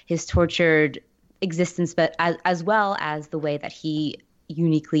like his tortured existence, but as well as the way that he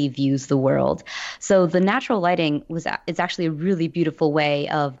uniquely views the world. So the natural lighting it's actually a really beautiful way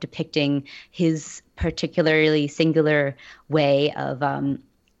of depicting his particularly singular way of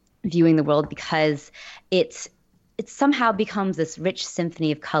viewing the world, because it somehow becomes this rich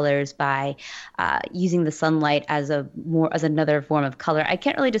symphony of colors by using the sunlight as another form of color. I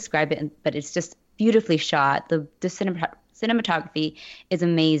can't really describe it, but it's just beautifully shot. The cinematography is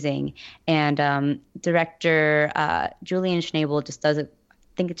amazing, and director Julian Schnabel just does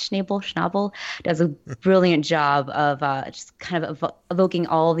Schnabel does a brilliant job of just kind of evoking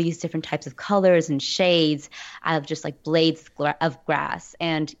all these different types of colors and shades out of just like blades of grass.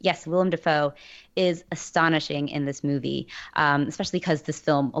 And yes, Willem Dafoe is astonishing in this movie, especially because this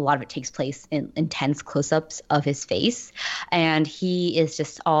film, a lot of it takes place in intense close-ups of his face, and he is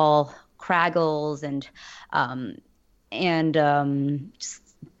just all craggles and just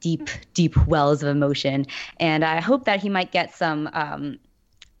deep wells of emotion. And I hope that he might get some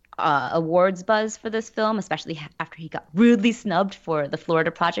awards buzz for this film, especially after he got rudely snubbed for the Florida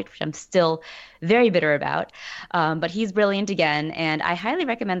Project, which I'm still very bitter about. But he's brilliant again, and I highly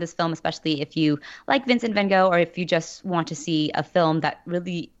recommend this film, especially if you like Vincent van Gogh or if you just want to see a film that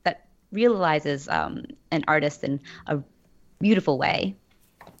realizes an artist in a beautiful way.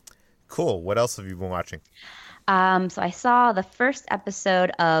 Cool. What else have you been watching? So I saw the first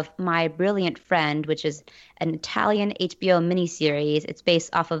episode of My Brilliant Friend, which is an Italian HBO miniseries. It's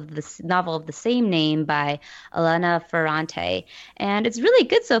based off of this novel of the same name by Elena Ferrante, and it's really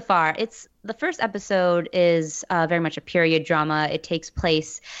good so far. The first episode is very much a period drama. It takes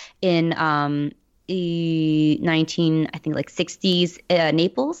place in 60s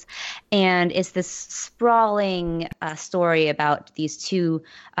Naples, and it's this sprawling story about these two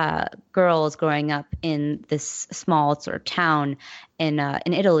girls growing up in this small sort of town in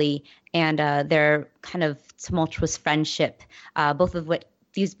Italy, and their kind of tumultuous friendship. Both of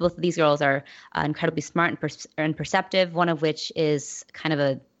these girls are incredibly smart and perceptive. One of which is kind of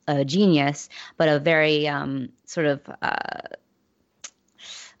a a genius, but a very sort of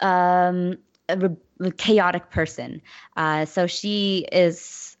chaotic person. So she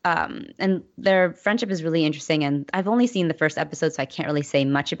is, and their friendship is really interesting. And I've only seen the first episode, so I can't really say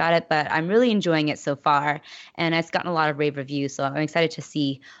much about it, but I'm really enjoying it so far. And it's gotten a lot of rave reviews, so I'm excited to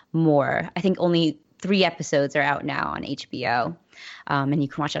see more. I think only 3 episodes are out now on HBO, and you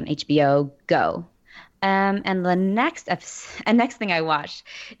can watch it on HBO Go. And the next thing I watched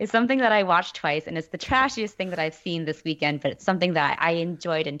is something that I watched twice, and it's the trashiest thing that I've seen this weekend, but it's something that I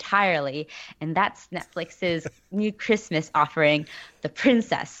enjoyed entirely, and that's Netflix's new Christmas offering, The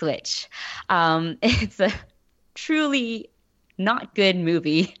Princess Switch. It's a truly not good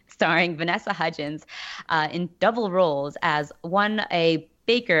movie starring Vanessa Hudgens in double roles as a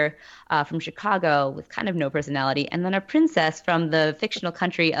baker from Chicago with kind of no personality, and then a princess from the fictional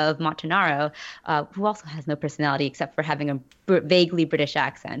country of Montenaro, who also has no personality except for having a vaguely British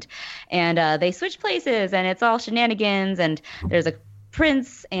accent. And they switch places, and it's all shenanigans, and there's a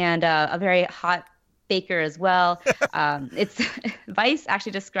prince and a very hot baker as well. It's Vice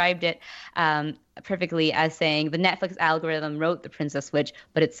actually described it perfectly as saying the Netflix algorithm wrote The Princess Switch,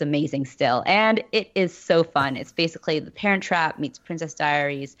 but it's amazing still. And it is so fun. It's basically The Parent Trap meets Princess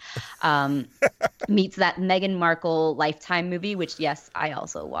Diaries, meets that Meghan Markle Lifetime movie, which, yes, I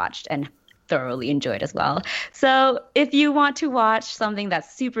also watched and thoroughly enjoyed as well. So if you want to watch something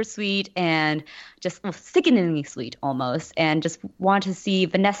that's super sweet and just sickeningly sweet almost, and just want to see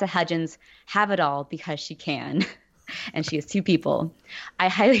Vanessa Hudgens have it all because she can, and she has 2 people, I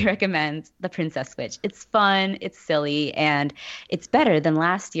highly recommend The Princess Switch. It's fun, it's silly, and it's better than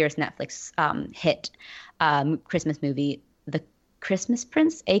last year's Netflix hit Christmas movie, The Christmas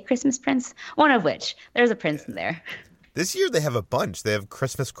Prince, A Christmas Prince, one of which. There's a prince in there. This year they have a bunch. They have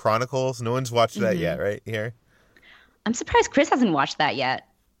Christmas Chronicles. No one's watched that yet, right? Here. I'm surprised Chris hasn't watched that yet.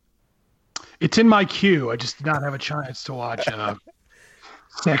 It's in my queue. I just did not have a chance to watch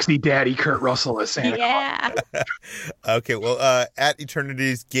sexy daddy Kurt Russell as Santa Claus. Okay, well, At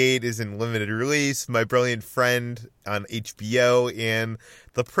Eternity's Gate is in limited release. My Brilliant Friend on HBO, and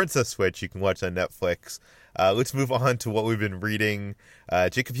The Princess Switch you can watch on Netflix. Let's move on to what we've been reading.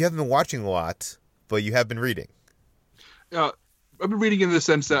 Jacob, you haven't been watching a lot, but you have been reading. I've been reading in the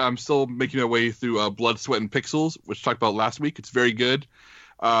sense that I'm still making my way through Blood, Sweat, and Pixels, which I talked about last week. It's very good.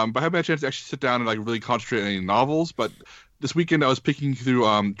 But I haven't had a chance to actually sit down and really concentrate on any novels. But this weekend I was picking through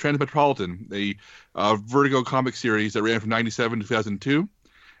Transmetropolitan, a Vertigo comic series that ran from 1997 to 2002.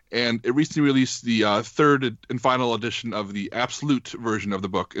 And it recently released the 3rd and final edition of the Absolute version of the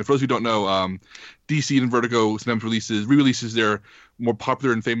book. And for those who don't know, DC and Vertigo sometimes re-releases their more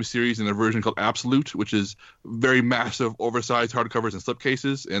popular and famous series in a version called Absolute, which is very massive, oversized hardcovers and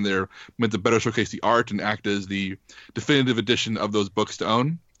slipcases, and they're meant to better showcase the art and act as the definitive edition of those books to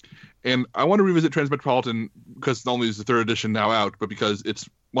own. And I want to revisit Transmetropolitan because not only is the 3rd edition now out, but because it's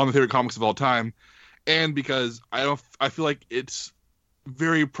one of my favorite comics of all time, and because I feel like it's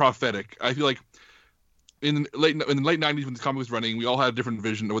very prophetic. I feel like in the late 90s when the comic was running, we all had a different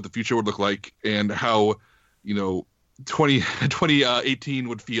vision of what the future would look like and how 2018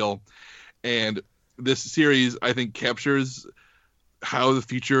 would feel. And this series, I think, captures how the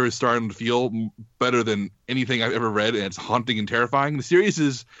future is starting to feel better than anything I've ever read, and it's haunting and terrifying. The series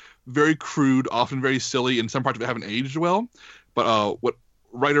is very crude, often very silly, and some parts of it haven't aged well. But what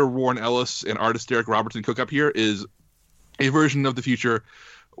writer Warren Ellis and artist Derek Robertson cook up here is a version of the future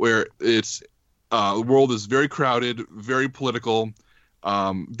where it's the world is very crowded, very political.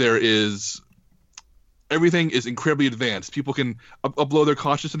 Everything is incredibly advanced. People can upload their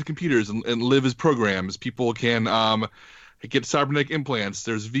consciousness into computers and live as programs. People can get cybernetic implants.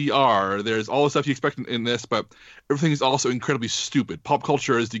 There's VR. There's all the stuff you expect in this, but everything is also incredibly stupid. Pop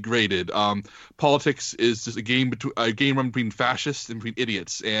culture is degraded. Politics is just a game run between fascists and between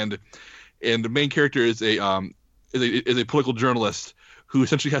idiots. And the main character is a political journalist who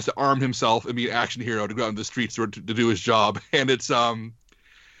essentially has to arm himself and be an action hero to go out in the streets to do his job. And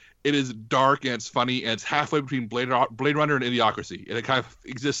it is dark and it's funny and it's halfway between Blade Runner and Idiocracy. And it kind of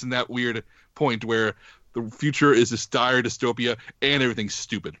exists in that weird point where the future is this dire dystopia and everything's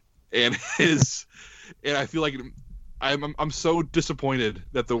stupid. And I feel like I'm so disappointed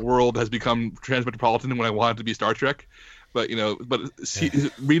that the world has become Transmetropolitan when I want it to be Star Trek. But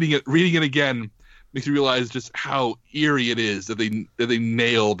reading it again makes you realize just how eerie it is that they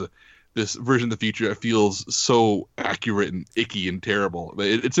nailed this version of the future. It feels so accurate and icky and terrible. But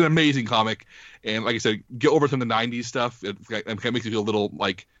it's an amazing comic, and like I said, get over some of the 90s stuff. It kind of makes you feel a little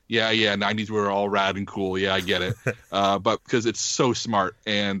like, yeah, 90s were all rad and cool. Yeah, I get it. But because it's so smart,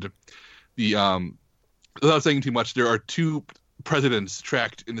 and the without saying too much, there are 2 presidents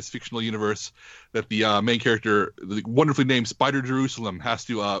tracked in this fictional universe that the main character, the wonderfully named Spider Jerusalem, has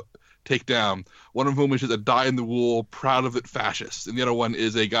to take down. One of whom is just a dyed-in-the-wool, proud-of-it fascist, and the other one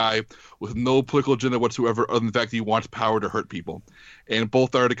is a guy with no political agenda whatsoever other than the fact that he wants power to hurt people. And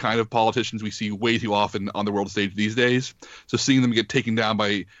both are the kind of politicians we see way too often on the world stage these days. So seeing them get taken down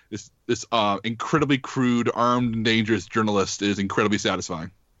by this incredibly crude, armed, and dangerous journalist is incredibly satisfying.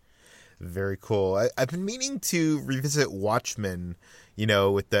 Very cool. I've been meaning to revisit Watchmen,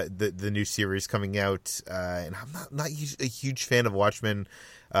 with the new series coming out, and I'm not a huge fan of Watchmen.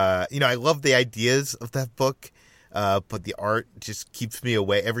 I love the ideas of that book, but the art just keeps me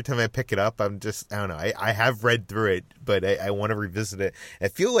away. Every time I pick it up, I don't know. I have read through it, but I want to revisit it. I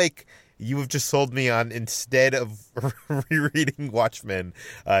feel like you have just sold me on, instead of rereading Watchmen,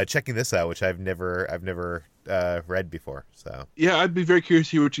 checking this out, which I've never read before. So yeah, I'd be very curious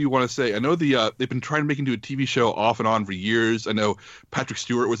to hear what you want to say. I know they've been trying to make it into a TV show off and on for years. I know Patrick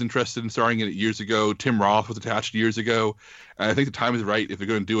Stewart was interested in starring in it years ago. Tim Roth was attached years ago. And I think the time is right. If they're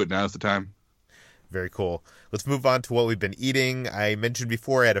going to do it, now's the time. Very cool. Let's move on to what we've been eating. I mentioned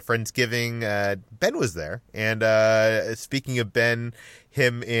before I had a Friendsgiving. Ben was there. And speaking of Ben,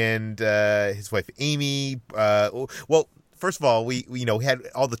 him and his wife Amy, first of all, we had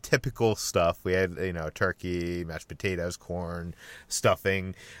all the typical stuff. We had, turkey, mashed potatoes, corn,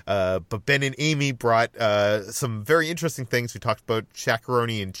 stuffing. But Ben and Amy brought some very interesting things. We talked about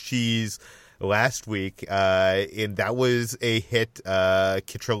chacaroni and cheese last week, and that was a hit.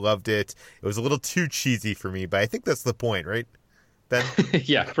 Kitra loved it. It was a little too cheesy for me, but I think that's the point, right, Ben?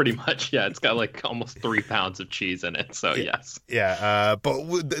 Yeah, pretty much. Yeah, it's got like almost 3 pounds of cheese in it, so yes. Yeah, but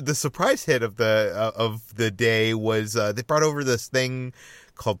the surprise hit of the day was they brought over this thing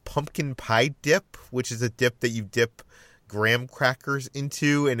called pumpkin pie dip, which is a dip that you dip graham crackers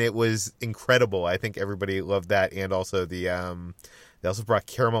into, and it was incredible. I think everybody loved that, and also they also brought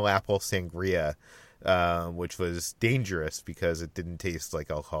caramel apple sangria, which was dangerous because it didn't taste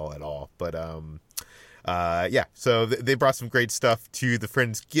like alcohol at all. But so they brought some great stuff to the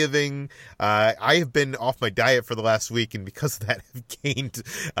Friendsgiving. I have been off my diet for the last week, and because of that, I've gained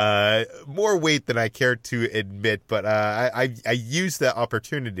more weight than I care to admit. But I used that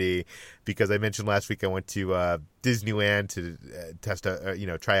opportunity because I mentioned last week I went to Disneyland to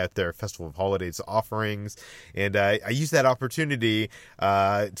try out their Festival of Holidays offerings, and I used that opportunity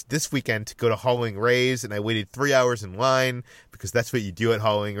this weekend to go to Howling Ray's, and I waited 3 hours in line because that's what you do at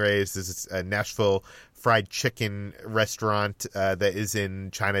Howling Ray's. This is a Nashville fried chicken restaurant that is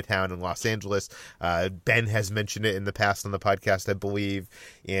in Chinatown in Los Angeles. Ben has mentioned it in the past on the podcast, I believe,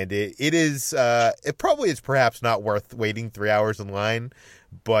 and it probably is perhaps not worth waiting 3 hours in line,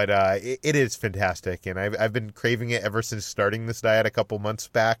 but it is fantastic, and I've been craving it ever since starting this diet a couple months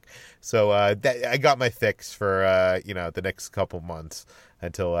back. So I got my fix for the next couple months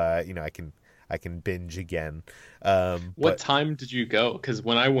until I can binge again. What time did you go? Because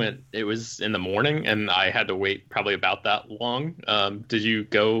when I went, it was in the morning, and I had to wait probably about that long. Did you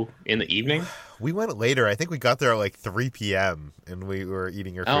go in the evening? We went later. I think we got there at like 3 p.m. and we were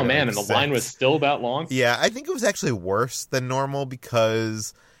eating our food. Oh man, and the line was still that long? Yeah, I think it was actually worse than normal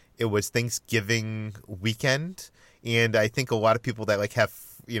because it was Thanksgiving weekend, and I think a lot of people that like have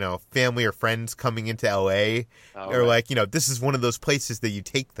family or friends coming into LA are like, this is one of those places that you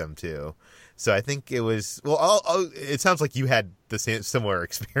take them to. So I think it was, it sounds like you had the similar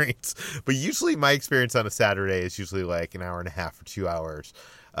experience, but usually my experience on a Saturday is usually like an hour and a half or 2 hours.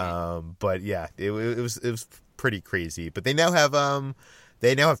 But yeah, it was pretty crazy. But they now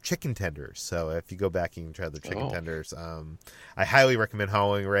have chicken tenders. So if you go back, you can try the chicken tenders. I highly recommend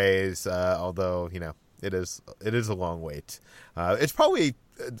Howling Ray's, although, it is a long wait. It's probably,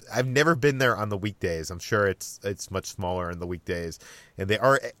 I've never been there on the weekdays. I'm sure it's much smaller on the weekdays, and they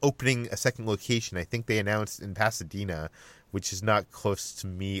are opening a second location. I think they announced in Pasadena, which is not close to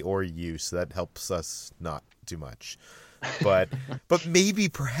me or you, so that helps us not do much. But maybe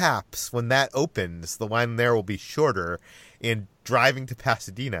perhaps when that opens, the line there will be shorter, and driving to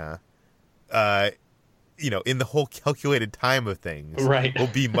Pasadena, in the whole calculated time of things, right, will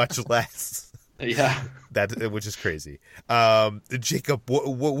be much less. Yeah, which is crazy. Jacob,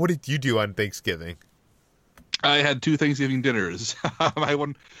 what did you do on Thanksgiving? I had 2 Thanksgiving dinners. I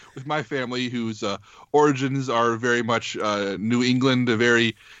one with my family, whose origins are very much New England, a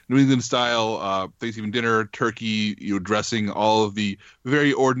very New England style Thanksgiving dinner, turkey, dressing, all of the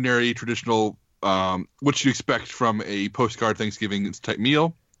very ordinary, traditional, what you expect from a postcard Thanksgiving type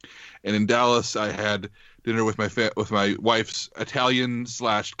meal. And in Dallas, I had dinner with my wife's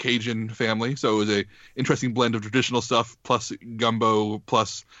Italian/Cajun family. So it was a interesting blend of traditional stuff plus gumbo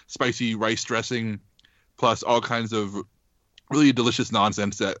plus spicy rice dressing plus all kinds of really delicious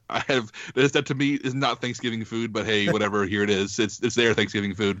nonsense that that to me is not Thanksgiving food, but hey, whatever, here it is. It's their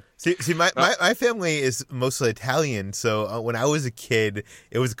Thanksgiving food. See, my family is mostly Italian, so when I was a kid,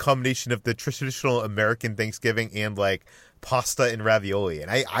 it was a combination of the traditional American Thanksgiving and like pasta and ravioli,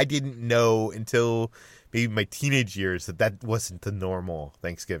 and I didn't know until maybe my teenage years that wasn't the normal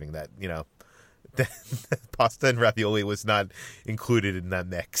Thanksgiving. That that pasta and ravioli was not included in that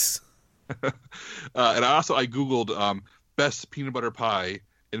mix. And I googled best peanut butter pie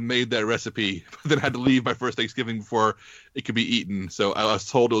and made that recipe, but then had to leave my first Thanksgiving before it could be eaten. So I was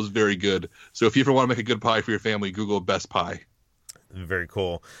told it was very good. So if you ever want to make a good pie for your family, Google best pie. Very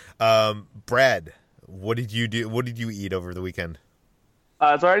cool. Brad, what did you do? What did you eat over the weekend? So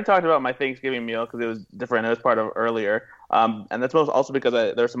I already talked about my Thanksgiving meal because it was different. It was part of earlier. And that's also because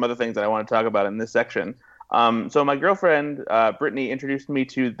there's some other things that I want to talk about in this section. So my girlfriend, Brittany, introduced me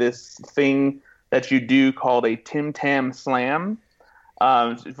to this thing that you do called a Tim Tam Slam.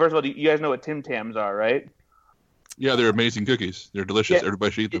 First of all, you guys know what Tim Tams are, right? Yeah, they're amazing cookies. They're delicious. Yeah.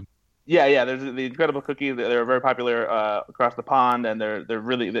 Everybody should eat them. Yeah. There's the incredible cookies. They're very popular across the pond, and they're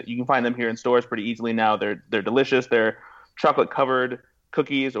really you can find them here in stores pretty easily now. They're delicious. They're chocolate covered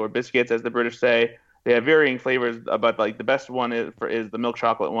cookies or biscuits, as the British say. They have varying flavors, but like the best one is the milk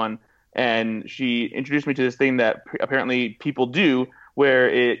chocolate one. And she introduced me to this thing that apparently people do, where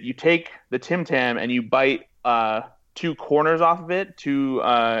you take the Tim Tam and you bite two corners off of it, two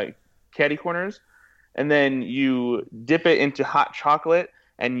caddy corners, and then you dip it into hot chocolate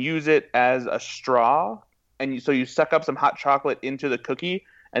and use it as a straw. And so you suck up some hot chocolate into the cookie,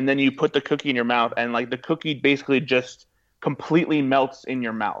 and then you put the cookie in your mouth, and like the cookie basically just completely melts in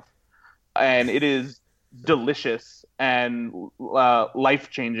your mouth. And it is delicious and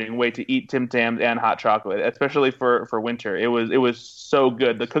life-changing way to eat Tim Tams and hot chocolate, especially for winter. It was so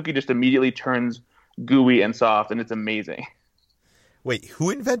good. The cookie just immediately turns gooey and soft, and it's amazing. Wait, who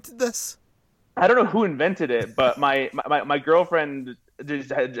invented this? I don't know who invented it, but my girlfriend has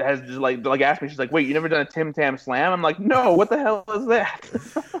just like asked me. She's like, "Wait, you never done a Tim Tam Slam?" I'm like, "No, what the hell is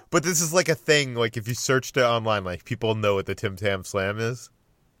that?" But this is like a thing. Like if you searched it online, like people know what the Tim Tam Slam is.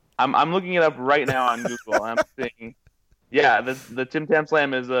 I'm looking it up right now on Google. I'm seeing, yeah, the Tim Tam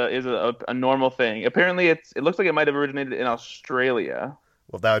Slam is a normal thing. Apparently, it looks like it might have originated in Australia.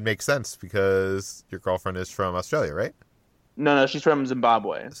 Well, that would make sense because your girlfriend is from Australia, right? No, she's from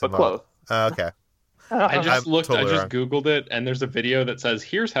Zimbabwe, but close. Okay. I just totally wrong. Googled it, and there's a video that says,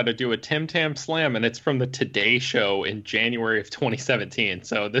 here's how to do a Tim Tam Slam, and it's from the Today Show in January of 2017.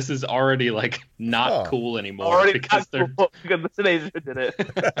 So this is already, like, not cool anymore. Because the Today Show did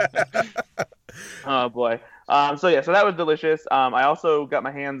it. Oh, boy. So that was delicious. I also got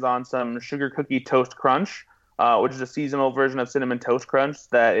my hands on some Sugar Cookie Toast Crunch, which is a seasonal version of Cinnamon Toast Crunch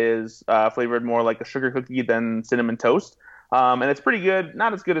that is flavored more like a sugar cookie than Cinnamon Toast. And it's pretty good.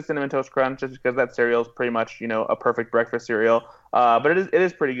 Not as good as Cinnamon Toast Crunch, just because that cereal is pretty much, a perfect breakfast cereal. But it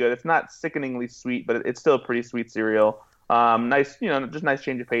is pretty good. It's not sickeningly sweet, but it's still a pretty sweet cereal. Nice, just nice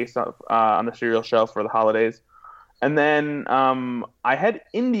change of pace on the cereal shelf for the holidays. And then I had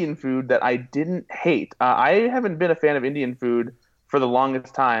Indian food that I didn't hate. I haven't been a fan of Indian food for the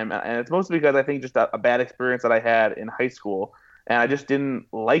longest time, and it's mostly because I think just a bad experience that I had in high school. And I just didn't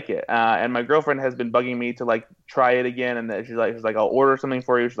like it. And my girlfriend has been bugging me to like try it again. And she's like, I'll order something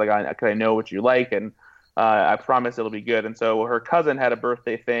for you. She's like, I know what you like, and I promise it'll be good. And so her cousin had a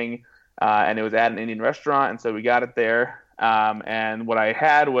birthday thing, and it was at an Indian restaurant, and so we got it there. And what I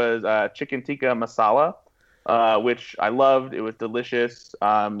had was chicken tikka masala, which I loved. It was delicious.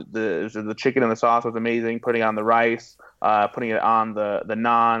 The chicken and the sauce was amazing. Putting it on the rice, putting it on the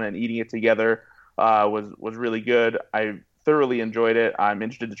naan, and eating it together was really good. I thoroughly enjoyed it. I'm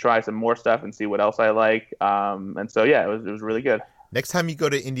interested to try some more stuff and see what else I like. And so, yeah, it was really good. Next time you go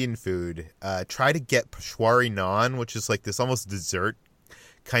to Indian food, try to get peshwari naan, which is like this almost dessert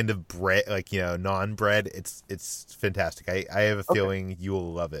kind of bread, like, naan bread. It's fantastic. I have a feeling you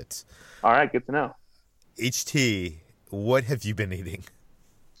will love it. All right, good to know. HT, what have you been eating?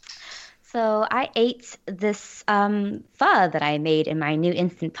 So I ate this pho that I made in my new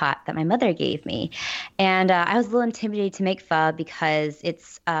Instant Pot that my mother gave me. And I was a little intimidated to make pho because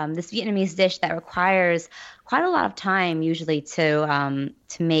it's this Vietnamese dish that requires quite a lot of time usually to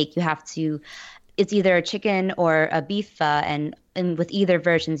make. You have to, it's either a chicken or a beef pho, and with either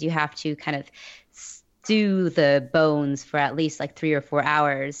versions you have to kind of stew the bones for at least like 3 or 4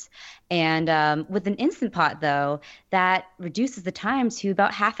 hours. And with an Instant Pot, though, that reduces the time to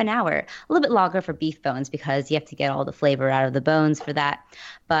about half an hour. A little bit longer for beef bones because you have to get all the flavor out of the bones for that.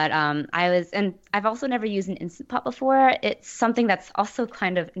 But I've also never used an Instant Pot before. It's something that's also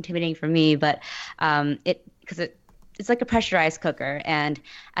kind of intimidating for me, but because it's it's like a pressurized cooker, and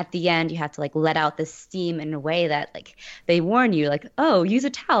at the end you have to like let out the steam in a way that like they warn you like, oh, use a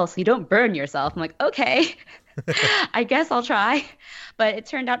towel so you don't burn yourself. I'm like, okay. I guess I'll try. But it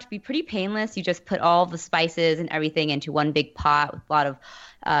turned out to be pretty painless. You just put all the spices and everything into one big pot with a lot of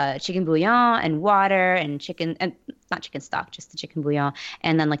chicken bouillon and water and chicken, and not chicken stock, just the chicken bouillon.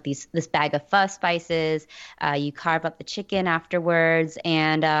 And then like this bag of pho spices. You carve up the chicken afterwards,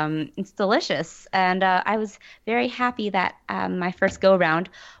 and it's delicious. And I was very happy that my first go round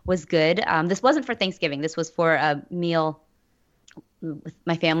was good. This wasn't for Thanksgiving. This was for a meal with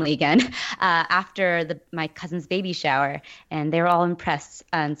my family again after my cousin's baby shower, and they were all impressed.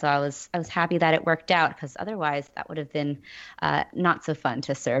 And so I was happy that it worked out, because otherwise that would have been not so fun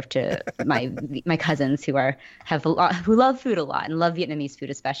to serve to my cousins who love food a lot and love Vietnamese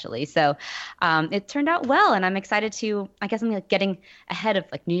food especially. So it turned out well, and I'm excited to. I guess I'm like getting ahead of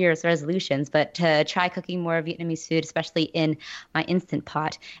like New Year's resolutions, but to try cooking more Vietnamese food, especially in my Instant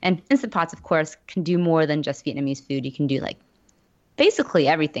Pot. And Instant Pots, of course, can do more than just Vietnamese food. You can do like basically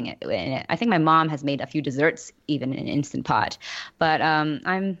everything in it. I think my mom has made a few desserts even in an Instant Pot. But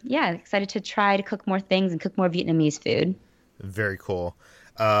I'm excited to try to cook more things and cook more Vietnamese food. Very cool.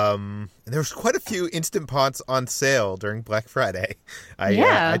 There was quite a few Instant Pots on sale during Black Friday.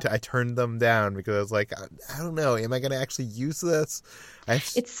 I turned them down because I was like, I don't know, am I going to actually use this?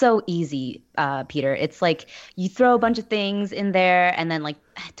 It's so easy, Peter. It's like you throw a bunch of things in there, and then like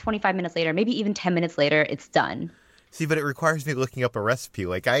 25 minutes later, maybe even 10 minutes later, it's done. See, but it requires me looking up a recipe.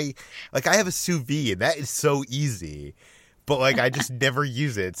 Like I have a sous vide, and that is so easy. But like I just never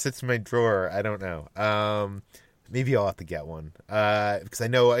use it. It sits in my drawer. I don't know. Maybe I'll have to get one because I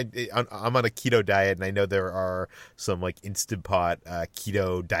know I'm on a keto diet, and I know there are some like Instant Pot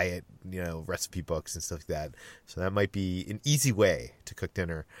keto diet, recipe books and stuff like that. So that might be an easy way to cook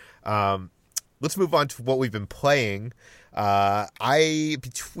dinner. Let's move on to what we've been playing.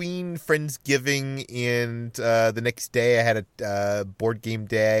 Between Friendsgiving and the next day, I had a board game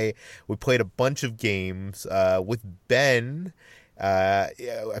day. We played a bunch of games. With Ben,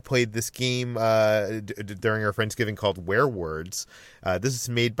 I played this game during our Friendsgiving called Werewords. This is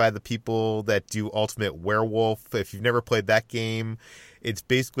made by the people that do Ultimate Werewolf. If you've never played that game, it's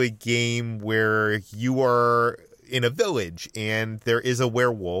basically a game where you are in a village and there is a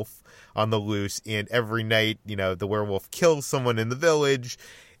werewolf on the loose, and every night, the werewolf kills someone in the village,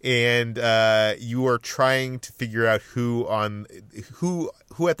 and you are trying to figure out who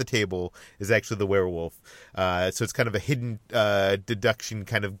at the table is actually the werewolf. So it's kind of a hidden deduction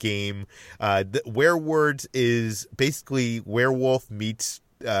kind of game. The Werewords is basically werewolf meets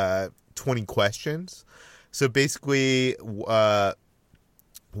 20 questions. So basically, one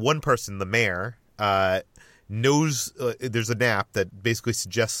person, the mayor, knows there's an app that basically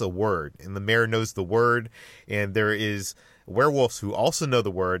suggests a word, and the mayor knows the word, and there is werewolves who also know the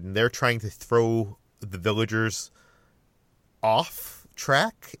word, and they're trying to throw the villagers off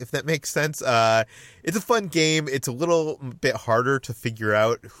track, if that makes sense. It's a fun game. It's a little bit harder to figure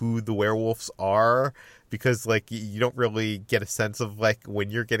out who the werewolves are, because like you don't really get a sense of like when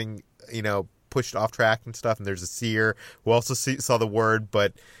you're getting pushed off track and stuff. And there's a seer who also saw the word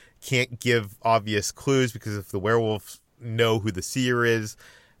but can't give obvious clues, because if the werewolves know who the seer is,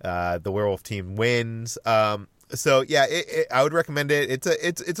 the werewolf team wins. So yeah, I would recommend it.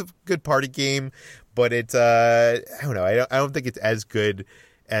 It's a good party game, but it's I don't know. I don't think it's as good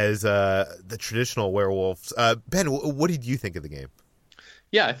as the traditional werewolves. Ben, what did you think of the game?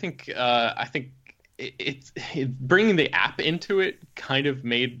 Yeah, I think it's bringing the app into it kind of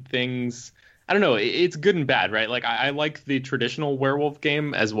made things. I don't know. It's good and bad, right? Like I like the traditional werewolf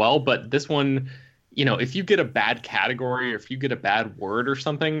game as well, but this one, if you get a bad category or if you get a bad word or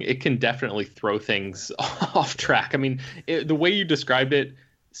something, it can definitely throw things off track. I mean, the way you described it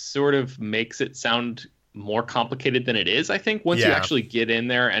sort of makes it sound more complicated than it is. I think once you actually get in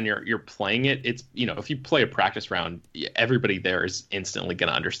there and you're playing it, it's if you play a practice round, everybody there is instantly going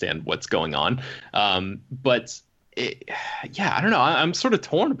to understand what's going on. But I don't know. I'm sort of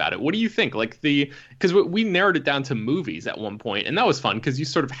torn about it. What do you think? Like because we narrowed it down to movies at one point, and that was fun because you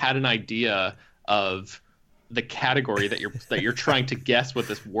sort of had an idea of the category that you're trying to guess what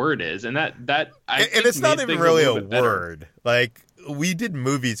this word is, and that and it's not even really a word. Like we did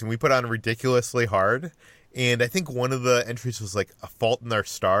movies and we put on ridiculously hard, and I think one of the entries was like A Fault in Our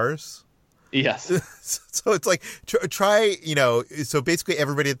Stars. Yes. So it's like try, so basically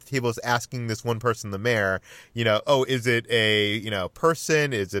everybody at the table is asking this one person, the mayor, is it a,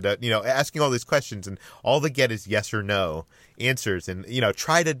 person? Is it asking all these questions, and all they get is yes or no answers, and,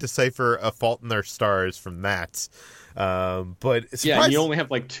 try to decipher A Fault in Their Stars from that. But yeah, and you only have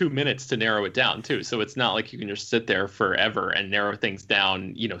like 2 minutes to narrow it down too. So it's not like you can just sit there forever and narrow things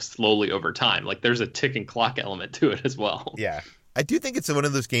down, slowly over time. Like there's a ticking clock element to it as well. Yeah. I do think it's one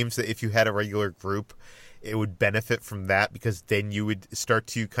of those games that if you had a regular group, it would benefit from that, because then you would start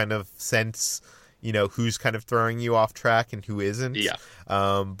to kind of sense, who's kind of throwing you off track and who isn't. Yeah.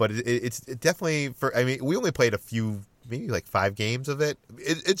 But it's definitely we only played a few, maybe like 5 games of it.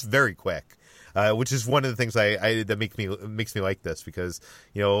 It's very quick. Which is one of the things that makes me like this, because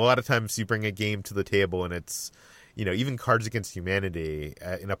a lot of times you bring a game to the table and it's even Cards Against Humanity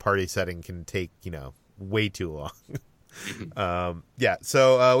in a party setting can take way too long.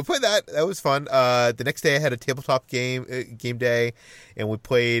 So we played that. That was fun. The next day I had a tabletop game day, and we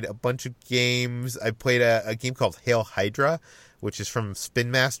played a bunch of games. I played a game called Hail Hydra, which is from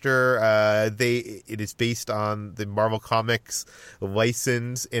Spin Master. It is based on the Marvel Comics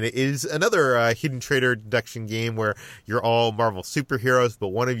license, and it is another hidden trader deduction game where you're all Marvel superheroes, but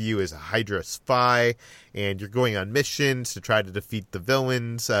one of you is a Hydra spy, and you're going on missions to try to defeat the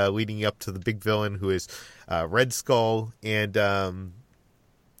villains, leading up to the big villain, who is Red Skull, and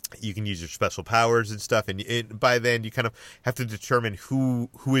you can use your special powers and stuff, and by then you kind of have to determine who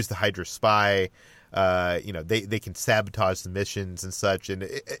is the Hydra spy. They can sabotage the missions and such, and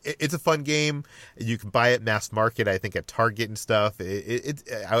it's a fun game. You can buy it mass market, I think, at Target and stuff.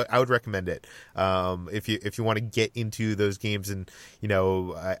 I would recommend it if you want to get into those games. And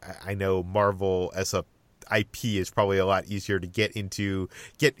I know Marvel as a IP is probably a lot easier to get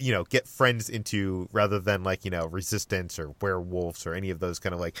friends into, rather than like Resistance or Werewolves or any of those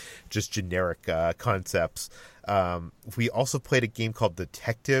kind of like just generic concepts. We also played a game called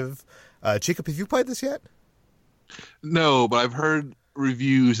Detective. Jacob, have you played this yet? No, but I've heard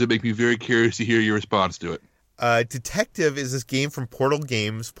reviews that make me very curious to hear your response to it. Detective is this game from Portal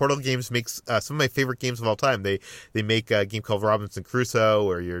Games. Portal Games makes some of my favorite games of all time. They make a game called Robinson Crusoe,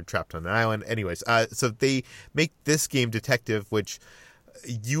 where you're trapped on an island. Anyways, so they make this game Detective, which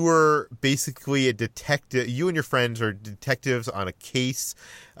you are basically a detective. You and your friends are detectives on a case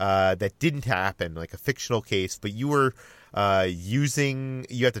that didn't happen, like a fictional case, but you were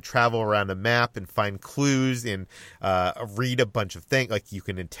you have to travel around a map and find clues and read a bunch of things. Like you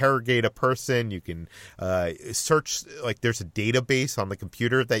can interrogate a person, you can search, like there's a database on the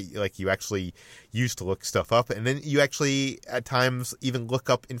computer that like you actually use to look stuff up, and then you actually at times even look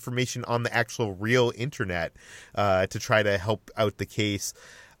up information on the actual real internet to try to help out the case.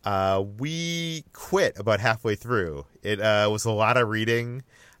 We quit about halfway through. It was a lot of reading.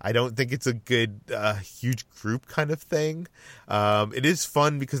 I don't think it's a good, huge group kind of thing. It is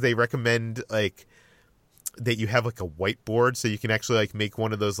fun because they recommend like that you have like a whiteboard, so you can actually like make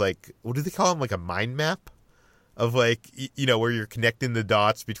one of those, like, what do they call them? Like a mind map of like, where you're connecting the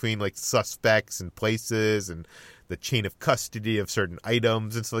dots between like suspects and places and the chain of custody of certain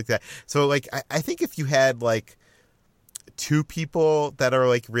items and stuff like that. So like, I think if you had like 2 people that are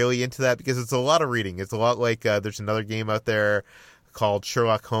like really into that, because it's a lot of reading. It's a lot like, there's another game out there called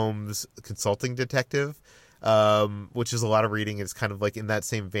Sherlock Holmes Consulting Detective, which is a lot of reading. It's kind of like in that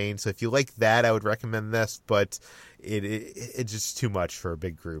same vein. So if you like that, I would recommend this, but it's just too much for a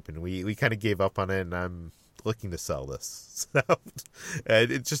big group, and we kind of gave up on it, and I'm looking to sell this. So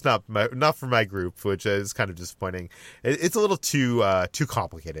it's just not for my group, which is kind of disappointing. It's a little too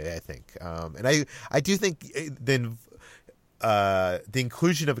complicated, I think. And I do think then the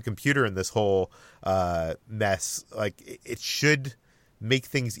inclusion of a computer in this whole mess, like it should make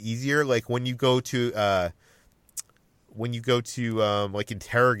things easier. Like when you go to like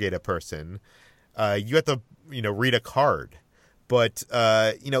interrogate a person, you have to read a card, but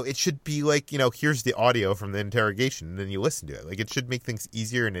it should be like, here's the audio from the interrogation, and then you listen to it. Like it should make things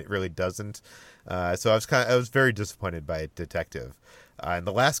easier, and it really doesn't. So I was very disappointed by Detective. And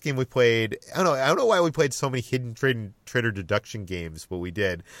the last game we played, I don't know why we played so many hidden trader deduction games, but we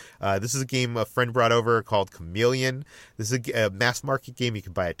did. This is a game a friend brought over called Chameleon. This is a mass market game you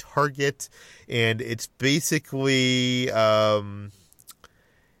can buy at Target, and it's basically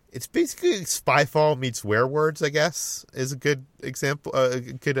Spyfall meets Werewords, I guess, is a good example, a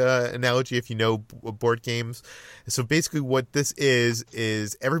good analogy if you know board games. So basically what this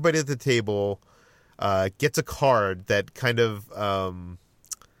is everybody at the table gets a card that kind of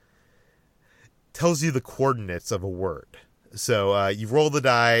tells you the coordinates of a word. So you roll the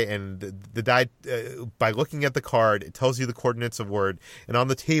die, and the die, by looking at the card, it tells you the coordinates of a word. And on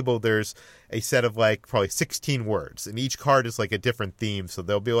the table, there's a set of like probably 16 words, and each card is like a different theme. So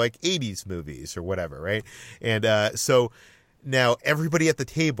there'll be like 80s movies or whatever, right? And so now everybody at the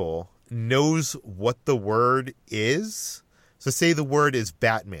table knows what the word is. So say the word is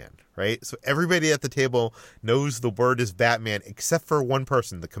Batman, right? So everybody at the table knows the word is Batman except for one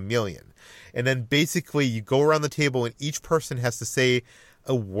person, the chameleon. And then basically you go around the table and each person has to say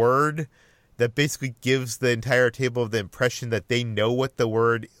a word that basically gives the entire table the impression that they know what the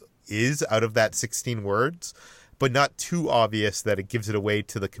word is out of that 16 words, but not too obvious that it gives it away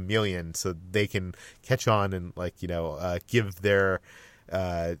to the chameleon so they can catch on and give their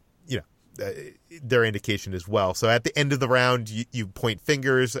their indication as well. So at the end of the round, you point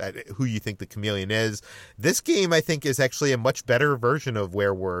fingers at who you think the chameleon is. This game, I think, is actually a much better version of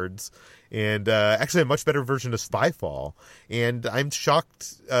Werewords, and actually a much better version of Spyfall. And I'm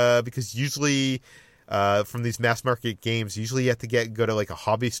shocked because usually from these mass market games, usually you have to go to like a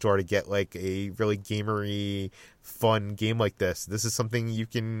hobby store to get like a really gamery, fun game like this. This is something you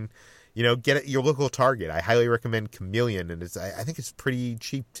can get at your local Target. I highly recommend Chameleon, and I think it's pretty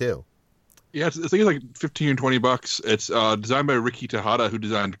cheap too. Yeah, I think it's like $15 or $20. It's designed by Riki Tejada, who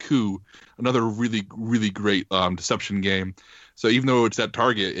designed Coup, another really, really great deception game. So even though it's at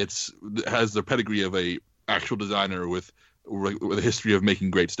Target, it has the pedigree of a actual designer with a history of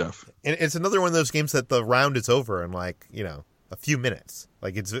making great stuff. And it's another one of those games that the round is over in a few minutes.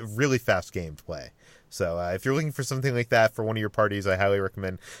 Like, it's a really fast game to play. So if you're looking for something like that for one of your parties, I highly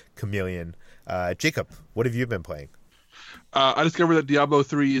recommend Chameleon. Jacob, what have you been playing? I discovered that Diablo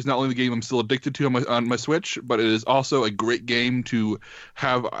 3 is not only the game I'm still addicted to on my Switch, but it is also a great game to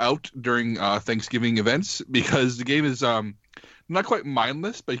have out during Thanksgiving events, because the game is not quite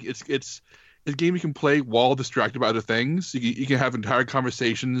mindless, but it's a game you can play while distracted by other things. You can have entire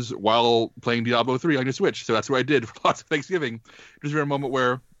conversations while playing Diablo 3 on your Switch. So that's what I did for lots of Thanksgiving. There's a moment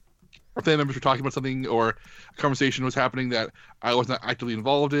where family members were talking about something, or a conversation was happening that I was not actively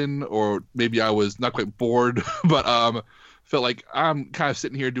involved in, or maybe I was not quite bored, but felt like I'm kind of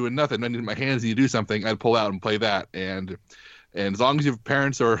sitting here doing nothing. I need my hands need to do something. I'd pull out and play that. And as long as your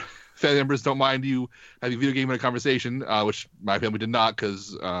parents or family members don't mind you having a video game in a conversation, which my family did not,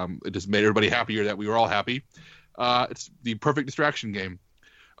 because it just made everybody happier that we were all happy. It's the perfect distraction game.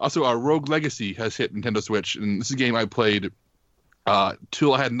 Also, Rogue Legacy has hit Nintendo Switch, and this is a game I played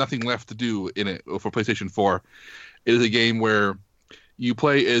till I had nothing left to do in it for PlayStation 4. It is a game where you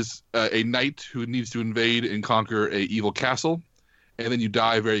play as a knight who needs to invade and conquer a evil castle, and then you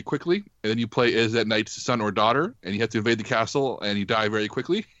die very quickly. And then you play as that knight's son or daughter, and you have to invade the castle, and you die very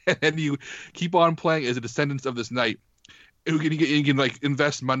quickly. And then you keep on playing as a descendant of this knight. You can like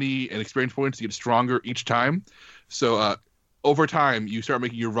invest money and experience points to get stronger each time. So over time, you start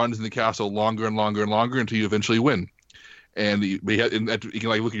making your runs in the castle longer and longer and longer until you eventually win. And you can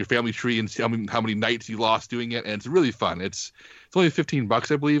like look at your family tree and see how many nights you lost doing it, and it's really fun. It's only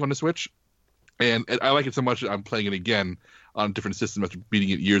 $15, I believe, on the Switch, and I like it so much that I'm playing it again on a different system after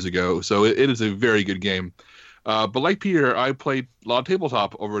beating it years ago. So it is a very good game. But like Peter, I played a lot of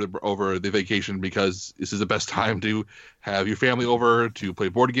tabletop over the vacation, because this is the best time to have your family over to play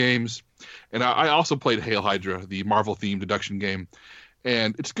board games. And I also played Hail Hydra, the Marvel-themed deduction game.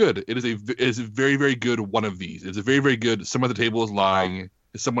 And it's good. It is a very, very good one of these. It's a very, very good. Someone at the table is lying.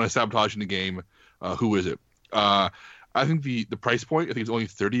 Is someone is sabotaging the game? Who is it? I think the price point, I think it's only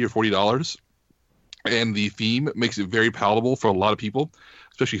 $30 or $40, and the theme makes it very palatable for a lot of people,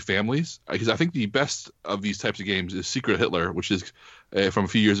 especially families. Because I think the best of these types of games is Secret Hitler, which is from a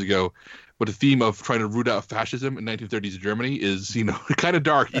few years ago. But the theme of trying to root out fascism in 1930s Germany is, kind of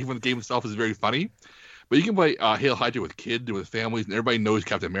dark, even when the game itself is very funny. But you can play Hail Hydra with kids, with families, and everybody knows who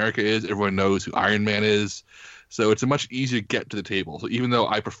Captain America is. Everyone knows who Iron Man is. So it's a much easier get to the table. So even though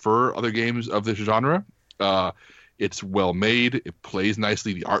I prefer other games of this genre, it's well made. It plays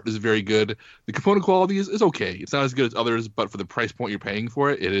nicely. The art is very good. The component quality is okay. It's not as good as others, but for the price point you're paying for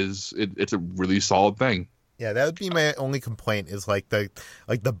it, it's a really solid thing. Yeah, that would be my only complaint. Is like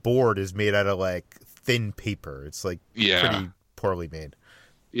the board is made out of like thin paper. It's like pretty poorly made.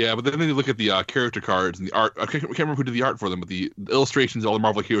 Yeah, but then you look at the character cards and the art. I can't remember who did the art for them, but the illustrations of all the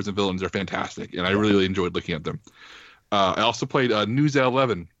Marvel heroes and villains are fantastic, and I really enjoyed looking at them. I also played News at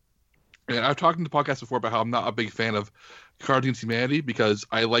 11, and I've talked in the podcast before about how I'm not a big fan of Cards Against Humanity, because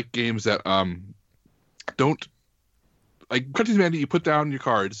I like games that don't like Cards Against Humanity. You put down your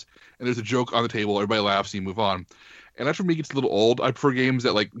cards, and there's a joke on the table, everybody laughs, and you move on. And that for me gets a little old. I prefer games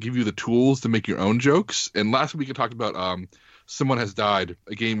that like give you the tools to make your own jokes. And last week I talked about Someone Has Died,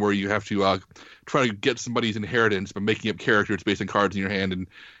 a game where you have to try to get somebody's inheritance by making up characters based on cards in your hand. And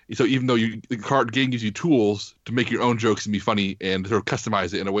so even though the card game gives you tools to make your own jokes and be funny and sort of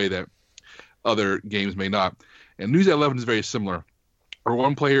customize it in a way that other games may not. And News at 11 is very similar. Where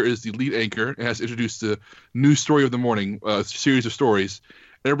one player is the lead anchor and has introduced the news story of the morning, a series of stories.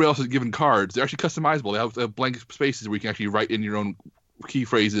 Everybody else is given cards. They're actually customizable. They have blank spaces where you can actually write in your own key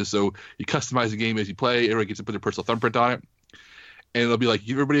phrases. So you customize the game as you play. Everybody gets to put their personal thumbprint on it. And it'll be like,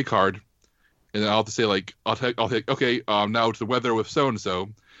 give everybody a card. And then I'll have to say, like, I'll take, okay, now it's the weather with so-and-so.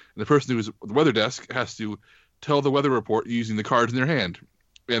 And the person who's at the weather desk has to tell the weather report using the cards in their hand.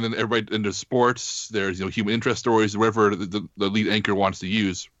 And then everybody, and there's sports, there's, human interest stories, whatever the lead anchor wants to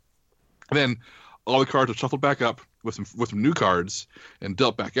use. And then all the cards are shuffled back up with some new cards and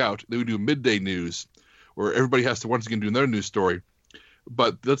dealt back out. Then we do midday news, where everybody has to once again do another news story.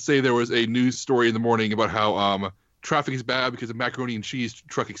 But let's say there was a news story in the morning about how traffic is bad because a macaroni and cheese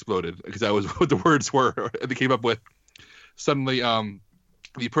truck exploded, because that was what the words were they came up with. Suddenly,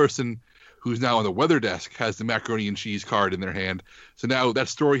 the person who's now on the weather desk has the macaroni and cheese card in their hand. So now that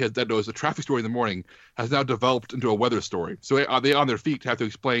story that was a traffic story in the morning has now developed into a weather story. So they on their feet have to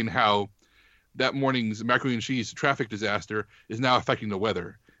explain how that morning's macaroni and cheese traffic disaster is now affecting the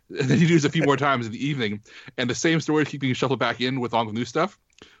weather. And then you do this a few more times in the evening, and the same story is keeping shuffled back in with all the new stuff.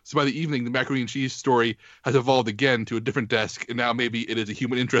 So by the evening, the macaroni and cheese story has evolved again to a different desk, and now maybe it is a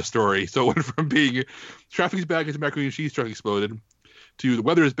human interest story. So it went from being traffic is bad because the macaroni and cheese truck exploded, to the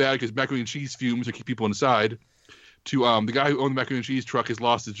weather is bad because macaroni and cheese fumes are keep people inside, to the guy who owned the macaroni and cheese truck has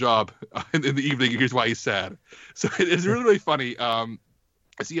lost his job in the evening, and here's why he's sad. So it's really, really funny.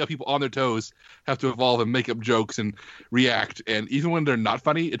 I see how people on their toes have to evolve and make up jokes and react. And even when they're not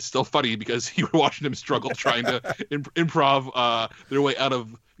funny, it's still funny because you're watching them struggle trying to improv their way out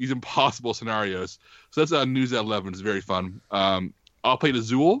of these impossible scenarios. So that's News at 11. It's very fun. I'll play the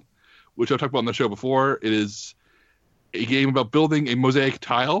Zool, which I've talked about on the show before. It is a game about building a mosaic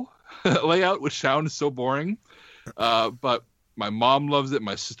tile layout, which sounds so boring. But my mom loves it.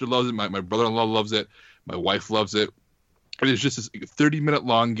 My sister loves it. My brother-in-law loves it. My wife loves it. It is just this 30-minute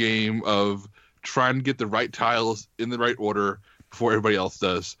long game of trying to get the right tiles in the right order before everybody else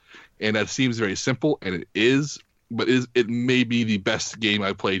does. And that seems very simple, and it is, but it may be the best game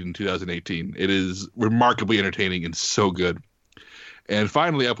I played in 2018. It is remarkably entertaining and so good. And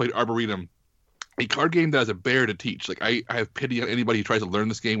finally, I played Arboretum, a card game that has a bear to teach. Like, I have pity on anybody who tries to learn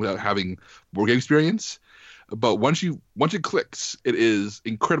this game without having board game experience. But once it clicks, it is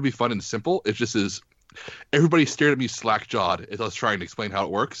incredibly fun and simple. It just is. Everybody stared at me slack-jawed as I was trying to explain how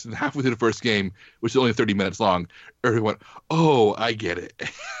it works. And halfway through the first game, which is only 30 minutes long, everyone went, "Oh, I get it."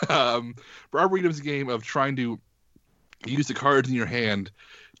 Arboretum is a game of trying to use the cards in your hand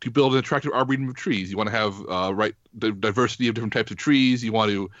to build an attractive arboretum of trees. You want to have the diversity of different types of trees. You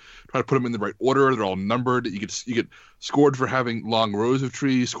want to try to put them in the right order. They're all numbered. You get scored for having long rows of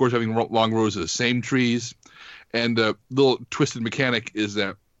trees, scores for having long rows of the same trees. And the little twisted mechanic is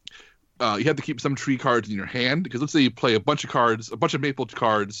that you have to keep some tree cards in your hand, because let's say you play a bunch of maple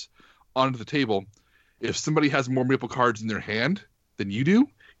cards onto the table. If somebody has more maple cards in their hand than you do,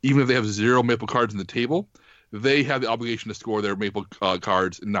 even if they have 0 maple cards in the table, they have the obligation to score their maple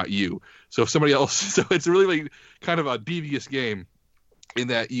cards and not you. So if somebody else, so it's really like kind of a devious game in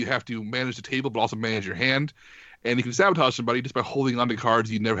that you have to manage the table, but also manage your hand. And you can sabotage somebody just by holding on to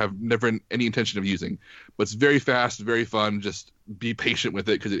cards you never any intention of using. But it's very fast, very fun. Just be patient with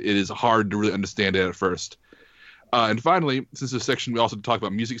it, because it is hard to really understand it at first. And finally, since this section we also talk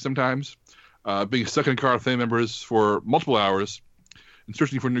about music sometimes, being stuck in a car with family members for multiple hours and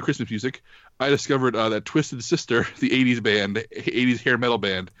searching for new Christmas music, I discovered that Twisted Sister, the 80s band, 80s hair metal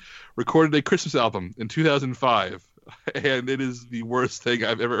band, recorded a Christmas album in 2005. And it is the worst thing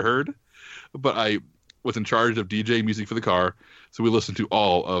I've ever heard. But I was in charge of DJ music for the car, so we listened to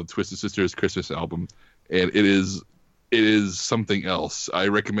all of Twisted Sister's Christmas album, and it is something else. I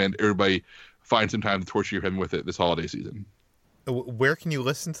recommend everybody find some time to torture your head with it this holiday season. Where can you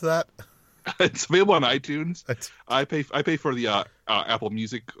listen to that? It's available on iTunes. I pay for the Apple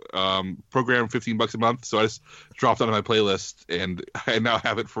Music program, $15 a month, so I just dropped it on my playlist, and I now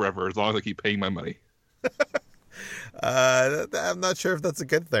have it forever as long as I keep paying my money. I'm not sure if that's a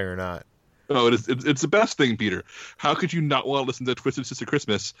good thing or not. No, it's the best thing, Peter. How could you not want to listen to Twisted Sister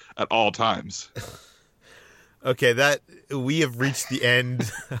Christmas at all times? Okay, we have reached the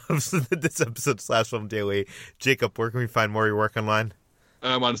end of this episode of Slash Film Daily. Jacob, where can we find more of your work online?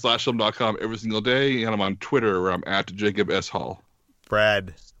 I'm on slashfilm.com every single day, and I'm on Twitter, where I'm at Jacob S. Hall.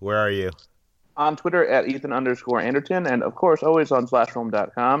 Brad, where are you? On Twitter at Ethan_Anderton, and of course always on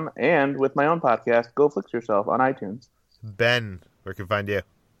slashfilm.com, and with my own podcast, Go Flix Yourself, on iTunes. Ben, where can we find you?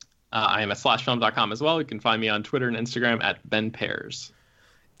 I am at slashfilm.com as well. You can find me on Twitter and Instagram at Ben Pears.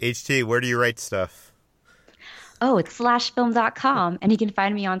 HT, where do you write stuff? Oh, it's slashfilm.com, and you can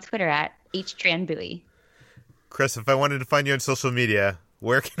find me on Twitter at HTranBuoy. Chris, if I wanted to find you on social media,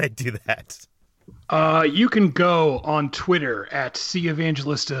 where can I do that? You can go on Twitter at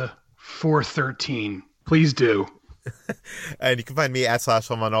CEvangelista413. Please do. And you can find me at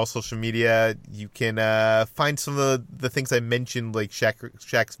 /Film on all social media. You can find some of the things I mentioned, like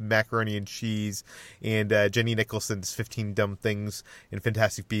Shaq's Macaroni and Cheese and Jenny Nicholson's 15 Dumb Things and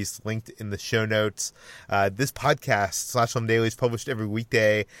Fantastic Beasts, linked in the show notes. This podcast, /Film Daily, is published every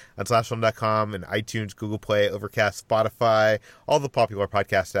weekday on /Film.com and iTunes, Google Play, Overcast, Spotify, all the popular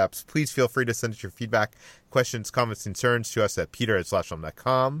podcast apps. Please feel free to send us your feedback, questions, comments, concerns to us at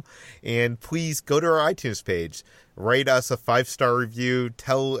peter@/Film.com. And please go to our iTunes page. Write us a 5-star review.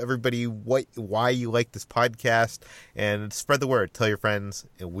 Tell everybody why you like this podcast, and spread the word. Tell your friends,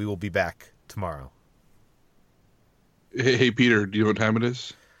 and we will be back tomorrow. Hey, Peter, do you know what time it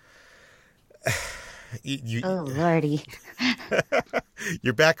is? Oh, Lordy.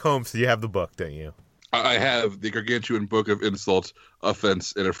 You're back home, so you have the book, don't you? I have The Gargantuan Book of Insult,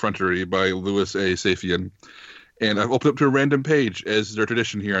 Offense, and Effrontery by Louis A. Safian. And I've opened up to a random page, as is our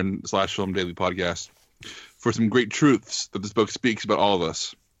tradition here on /Film Daily Podcast, for some great truths that this book speaks about all of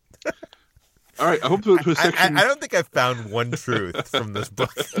us. All right, I hope to a section. I don't think I've found one truth from this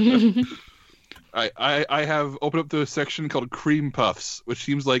book. I have opened up to a section called cream puffs, which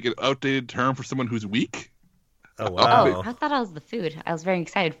seems like an outdated term for someone who's weak. Oh, wow. Oh, I thought I was the food. I was very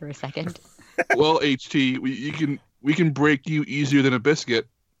excited for a second. Well, HT, we can break you easier than a biscuit.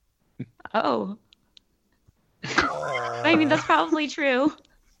 Oh. I mean, that's probably true.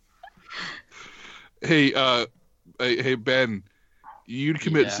 Hey, Ben, you'd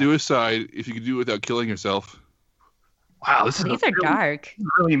commit Yeah. suicide if you could do it without killing yourself. Wow, this is These a are dark.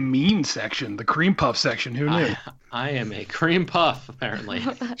 really mean section. The cream puff section. Who knew? I am a cream puff, apparently.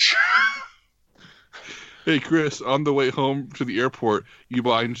 Hey, Chris, on the way home to the airport, you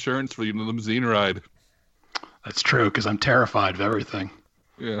buy insurance for your limousine ride. That's true, because I'm terrified of everything.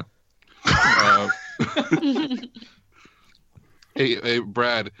 Yeah. Hey,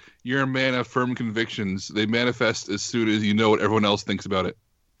 Brad, you're a man of firm convictions. They manifest as soon as you know what everyone else thinks about it.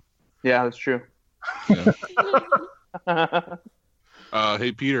 Yeah, that's true.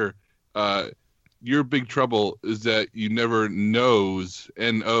 Hey, Peter, your big trouble is that you never knows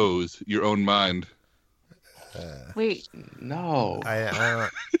your own mind. Wait, No.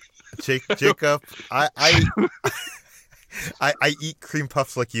 Jacob, I eat cream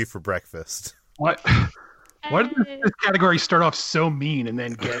puffs like you for breakfast. What? Why did this category start off so mean and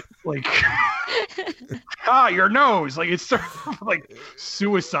then get like, your nose? Like it started off like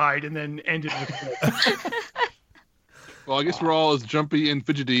suicide and then ended with. Well, I guess we're all as jumpy and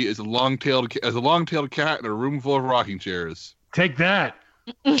fidgety as a long-tailed cat in a room full of rocking chairs, Take that.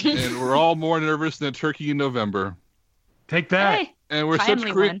 and we're all more nervous than a turkey in November. Take that. Hey, And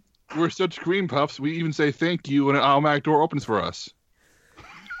timely one. we're such cream puffs. We even say thank you when an automatic door opens for us.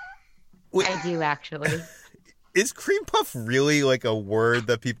 I do actually. Is cream puff really like a word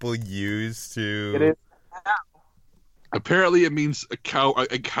that people use to? It is. Apparently, it means a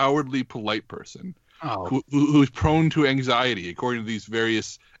cowardly, polite person Oh, who's prone to anxiety, according to these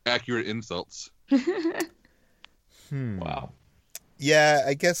various accurate insults. Wow. Yeah,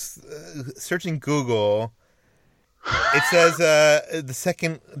 I guess searching Google, it says the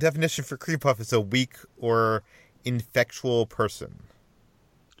second definition for cream puff is a weak or ineffectual person.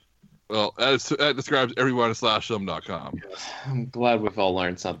 Well, that describes everyone at /Film.com. I'm glad we've all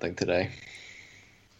learned something today.